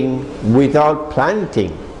reaping without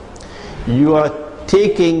planting. You are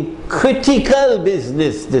taking critical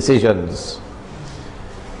business decisions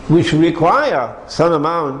which require some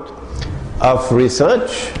amount of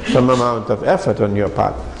research, some amount of effort on your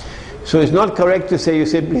part. So it's not correct to say you're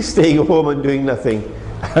simply staying home and doing nothing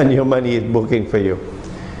and your money is working for you.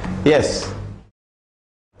 Yes?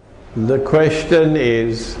 The question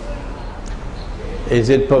is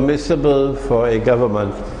it permissible for a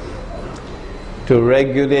government to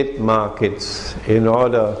regulate markets in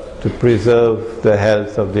order to preserve the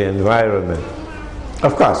health of the environment?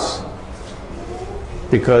 Of course,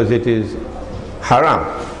 because it is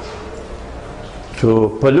haram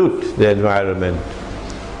to pollute the environment.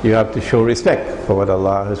 You have to show respect for what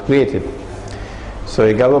Allah has created. So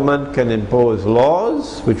a government can impose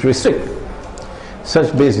laws which restrict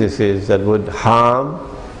such businesses that would harm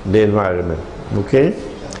the environment. Okay?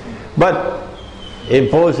 But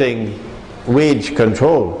imposing wage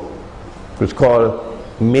control, which is called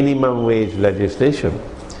minimum wage legislation.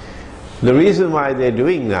 The reason why they're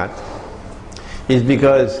doing that is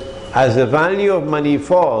because as the value of money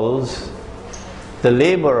falls, the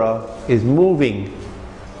laborer is moving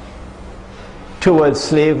towards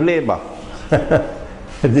slave labor.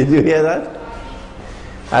 Did you hear that?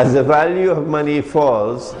 As the value of money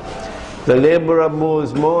falls, the laborer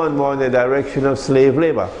moves more and more in the direction of slave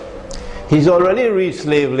labor. He's already reached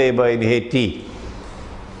slave labor in Haiti.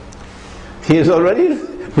 He has already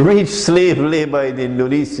reached slave labor in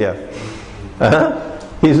Indonesia.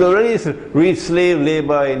 He's already reached slave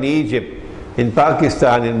labor in Egypt, in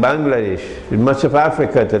Pakistan, in Bangladesh, in much of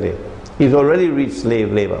Africa today. He's already reached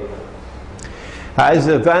slave labor. As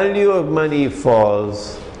the value of money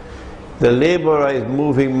falls, the laborer is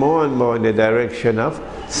moving more and more in the direction of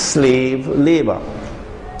slave labor.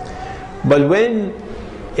 But when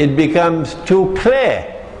it becomes too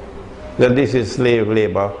clear that this is slave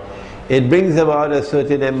labor, it brings about a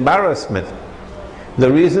certain embarrassment.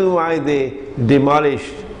 The reason why they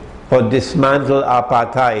demolished or dismantled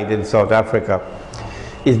apartheid in South Africa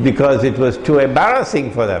is because it was too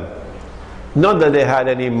embarrassing for them. Not that they had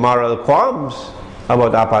any moral qualms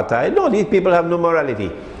about apartheid. No, these people have no morality.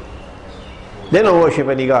 They don't worship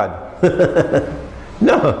any God.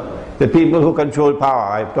 No, the people who control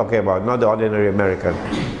power I'm talking about, not the ordinary American.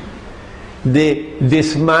 They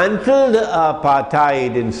dismantled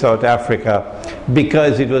apartheid in South Africa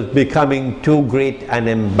because it was becoming too great an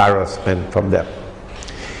embarrassment from them.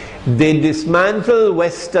 They dismantled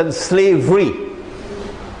Western slavery,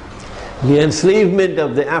 the enslavement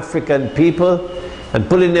of the African people, and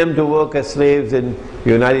putting them to work as slaves in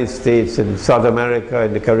the United States and South America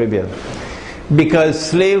and the Caribbean, because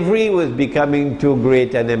slavery was becoming too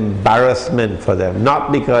great an embarrassment for them,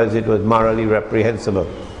 not because it was morally reprehensible.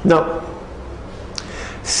 No.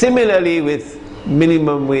 Similarly with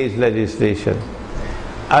minimum wage legislation,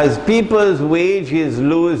 as people's wages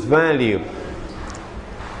lose value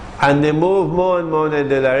and they move more and more in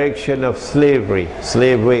the direction of slavery,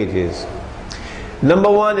 slave wages,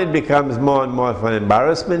 number one, it becomes more and more of an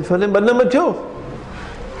embarrassment for them, but number two,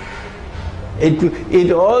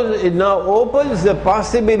 it now opens the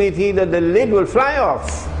possibility that the lid will fly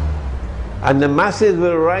off and the masses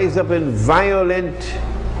will rise up in violent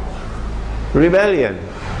rebellion.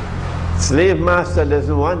 Slave master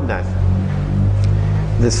doesn't want that.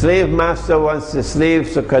 The slave master wants the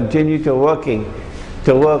slaves to continue to work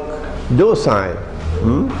docile.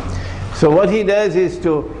 So what he does is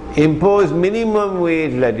to impose minimum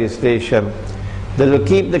wage legislation that will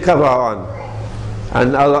keep the cover on.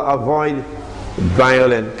 and avoid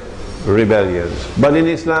violent rebellions. But in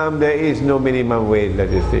Islam there is no minimum wage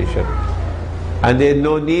legislation, and there is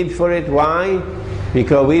no need for it. Why?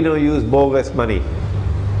 Because we don't use bogus money.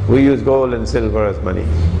 We use gold and silver as money.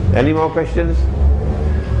 Any more questions?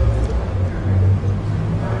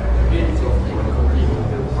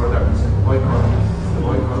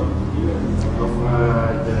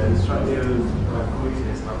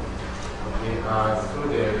 So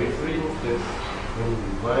they're referring that when we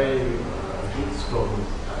buy goods from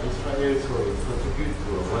Israel, so it contributes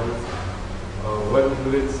to one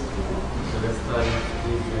village, Palestine,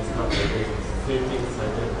 and stuff like that. Same things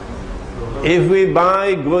like that. So If we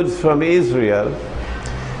buy goods from Israel,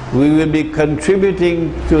 we will be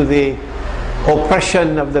contributing to the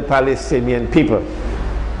oppression of the Palestinian people.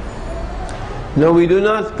 No, we do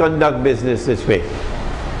not conduct business this way.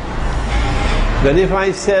 That if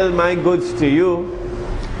I sell my goods to you,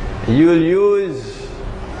 you'll use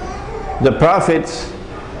the profits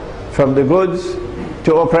from the goods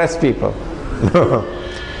to oppress people.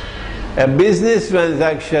 A business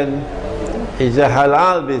transaction is a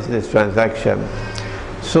halal business transaction,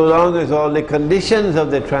 so long as all the conditions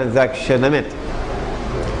of the transaction are met.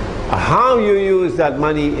 How you use that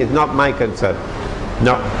money is not my concern.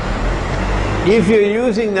 No. If you're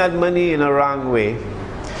using that money in a wrong way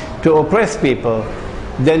to oppress people,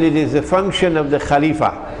 then it is a function of the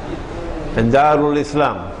Khalifa and Darul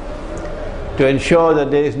Islam to ensure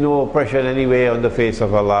that there is no oppression anywhere on the face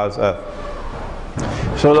of Allah's earth.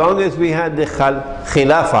 So long as we had the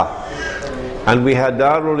Khilafah and we had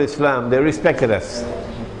Darul Islam, they respected us.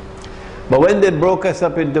 But when they broke us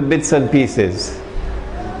up into bits and pieces,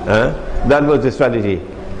 that was the strategy.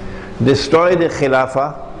 Destroy the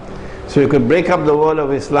Khilafah, so you could break up the world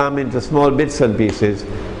of Islam into small bits and pieces.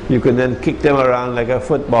 You can then kick them around like a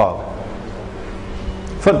football.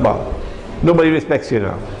 Football. Nobody respects you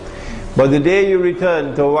now. But the day you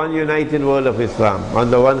return to one united world of Islam,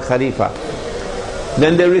 under one Khalifa,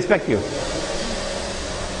 then they respect you.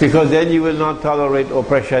 Because then you will not tolerate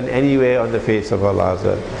oppression anywhere on the face of Allah's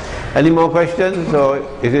earth. Any more questions, or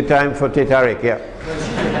is it time for Titarik? Yeah.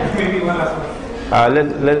 Maybe one last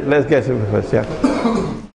one. Let's get some first, yeah.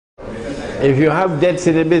 If you have debts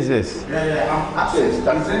in a business, I'm actually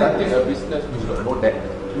starting a business with no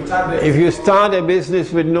debt. if you start a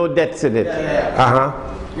business with no debts in it,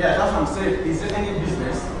 Yeah, that's what I'm saying. Is there any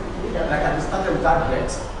business like I started without debt?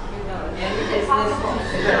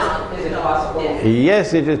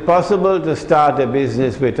 yes, it is possible to start a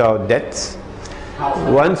business without debts.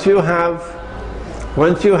 Once you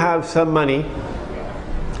have some money,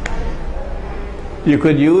 you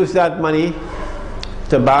could use that money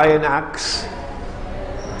to buy an axe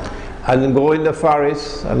and go in the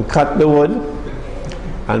forest and cut the wood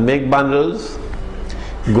and make bundles,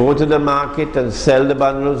 go to the market and sell the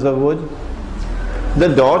bundles of wood. The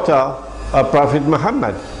daughter of Prophet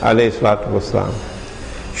Muhammad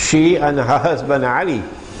ﷺ, she and her husband Ali,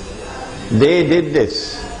 they did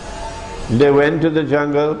this. They went to the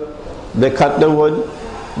jungle, they cut the wood,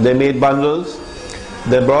 they made bundles,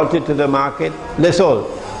 they brought it to the market, they sold,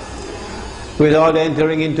 without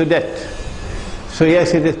entering into debt. So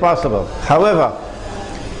yes, it is possible. However,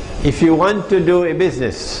 if you want to do a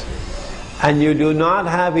business and you do not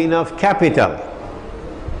have enough capital,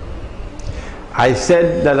 I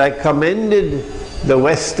said that I commended the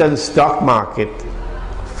Western stock market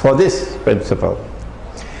for this principle,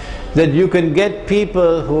 that you can get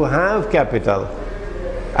people who have capital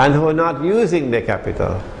and who are not using their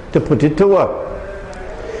capital to put it to work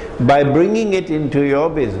by bringing it into your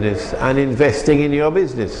business and investing in your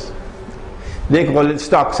business. They call it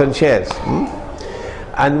stocks and shares.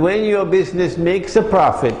 And when your business makes a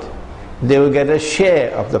profit, they will get a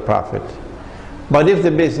share of the profit. But if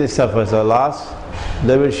the business suffers a loss,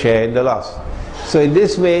 they will share in the loss. So in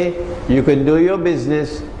this way, you can do your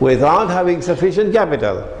business without having sufficient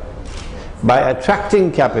capital, by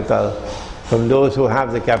attracting capital from those who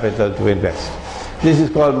have the capital to invest. This is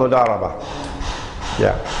called mudaraba.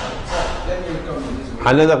 Yeah.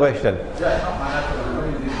 Another question. If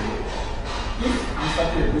I'm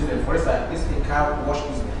starting a business, for instance, it's a car wash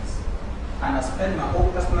business, and I spend my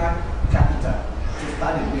own personal capital to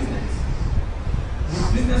start a business, the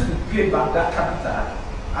business will pay back that capital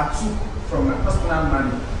I took from my personal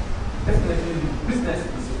money. Definitely the business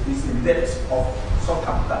is in debt of some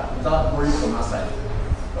capital without borrowing from outside.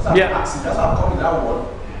 That's why I'm asking, that's why I'm calling that word.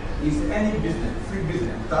 Is any business, free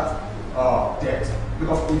business, without debt?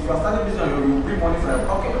 Because if you're starting a business, you bring money from your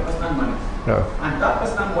pocket, your personal money. And that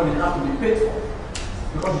personal money has to be paid for.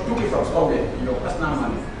 Because you took it from somewhere, your personal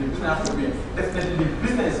money. The business has to be, definitely the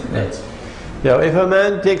business is in debt. Now, if a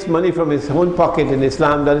man takes money from his own pocket in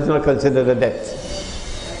Islam, that is not considered a debt.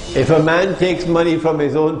 If a man takes money from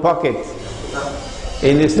his own pocket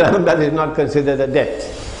in Islam, that is not considered a debt.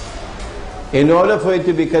 In order for it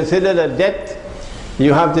to be considered a debt,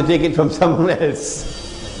 you have to take it from someone else.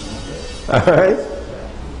 Alright?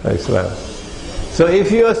 That's well. So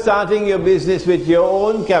if you are starting your business with your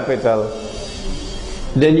own capital,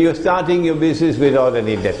 then you're starting your business without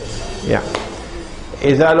any debt. Yeah.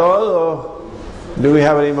 Is that all, or do we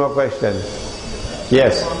have any more questions?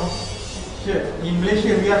 Yes. Sure. In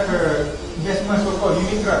Malaysia, we have investments so-called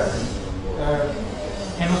unit trust,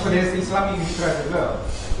 and also there's Islamic unit trust as well.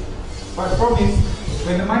 But the problem is,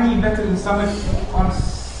 when the money invested in somewhere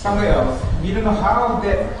else, we don't know how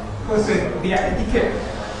that person, their etiquette.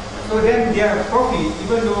 So then their profit,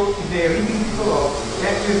 even though if they're reading people off,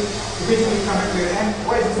 that will eventually come back to the end.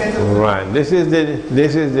 What is the sense of Right. This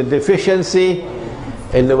is the deficiency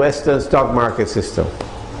in the Western stock market system.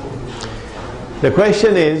 The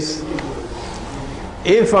question is,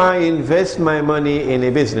 if I invest my money in a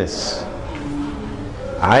business,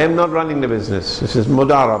 I am not running the business. This is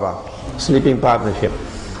mudaraba, sleeping partnership.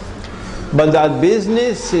 But that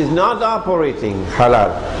business is not operating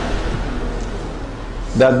halal.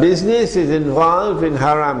 That business is involved in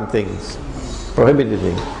haram things, prohibited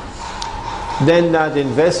things. Then that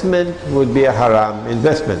investment would be a haram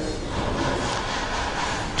investment.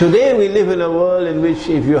 Today we live in a world in which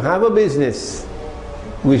if you have a business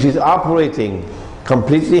which is operating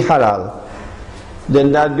completely halal,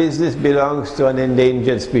 then that business belongs to an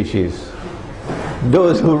endangered species.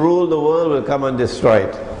 Those who rule the world will come and destroy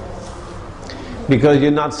it. Because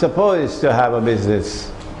you're not supposed to have a business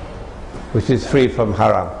which is free from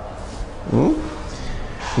haram.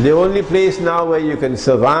 The only place now where you can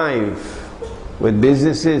survive with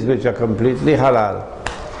businesses which are completely halal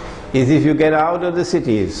is if you get out of the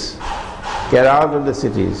cities,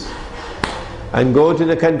 and go to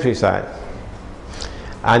the countryside.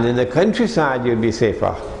 And in the countryside you'll be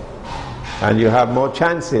safer, and you have more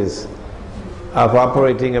chances of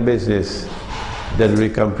operating a business that will be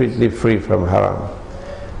completely free from haram.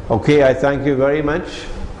 Okay, I thank you very much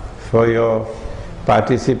for your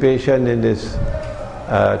participation in this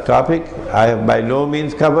topic. I have by no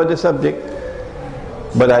means covered the subject,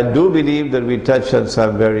 but I do believe that we touched on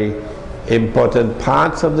some very important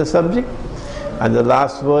parts of the subject. And the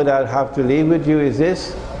last word I'll have to leave with you is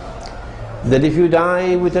this, that if you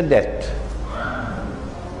die with a debt,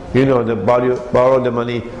 you know, borrow the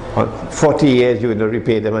money, on 40 years you're going to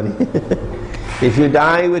repay the money. If you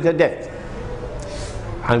die with a debt,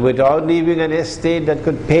 and without leaving an estate that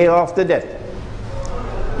could pay off the debt,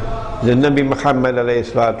 the Nabi Muhammad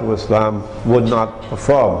ﷺ would not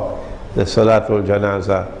perform the Salatul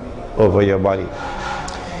Janazah over your body.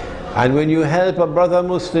 And when you help a brother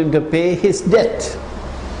Muslim to pay his debt,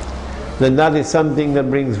 then that is something that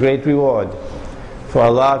brings great reward. For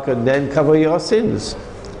Allah can then cover your sins,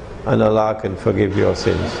 and Allah can forgive your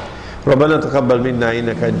sins. ربنا تقبل منا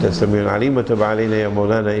إنك أنت السميع العليم وتب علينا يا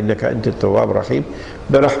مولانا إنك أنت التواب الرحيم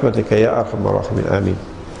برحمتك يا أرحم الراحمين آمين.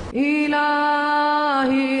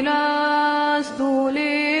 إلهي لست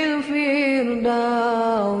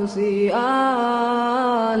للفردوس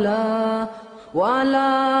أعلى ولا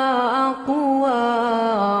أقوى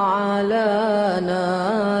على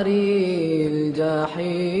نار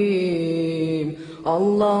الجحيم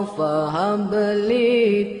الله فهب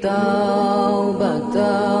لي التوبة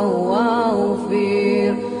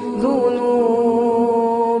واغفر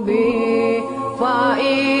ذنوبي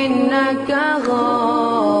فإنك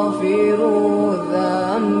غافر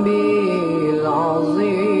الذنب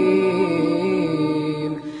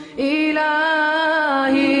العظيم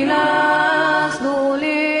إلهي لست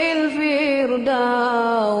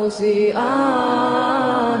للفردوس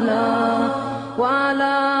أعلى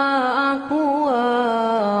ولا أقوى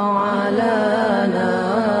على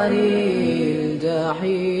نار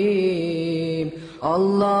الجحيم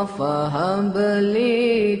الله فهب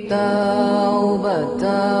لي توبة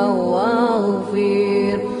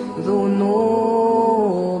واغفر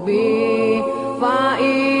ذنوبي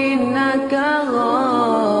فإنك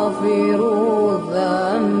غافر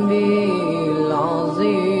الذنب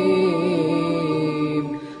العظيم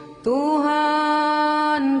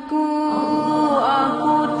Tuhanku,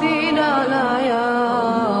 aku tidak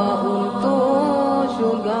layak untuk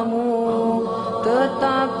syurgamu,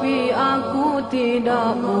 tetapi aku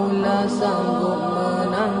tidak pula sanggup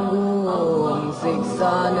menanggung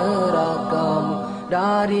siksa nerakamu.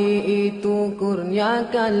 Dari itu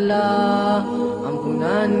kurniakanlah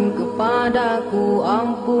ampunan kepadaku,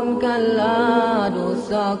 ampunkanlah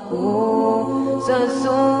dosaku.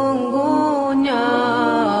 Sesungguhnya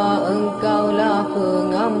Engkau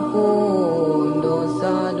pengampun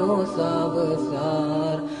dosa-dosa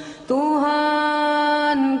besar.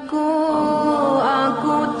 Tuhanku,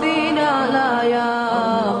 aku tidak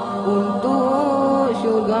layak untuk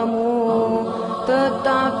syurgamu,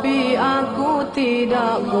 tetapi aku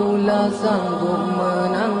tidak pula sanggup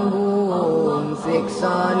menanggung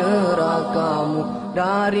siksa nerakamu.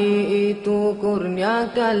 Dari itu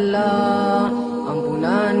kurniakanlah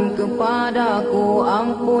ampunan kepadaku,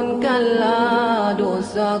 ampunkanlah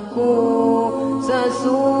dosaku.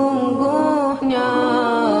 Sesungguhnya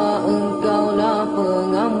Engkaulah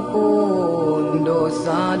pengampun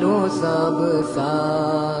dosa-dosa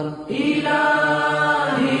besar.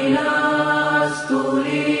 Ilahi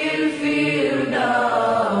lastulil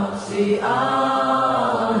firdausi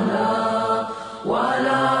a'la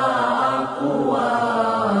wala aqwa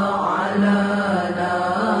ala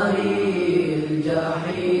naril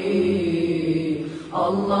jahim.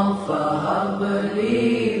 Allah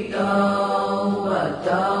fahabli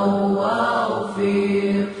taubatan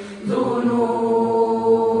waghfir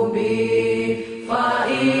dhunubi fa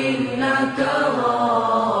innaka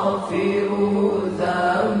ghafiru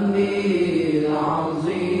dhanbil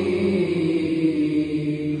azim.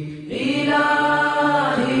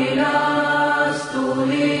 Ilahi lastu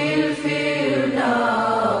lil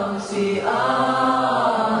firdausi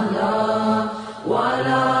a'la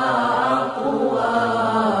wala aqwa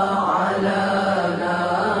ala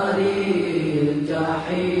naril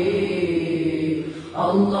jahim.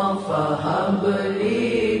 Allah fahabli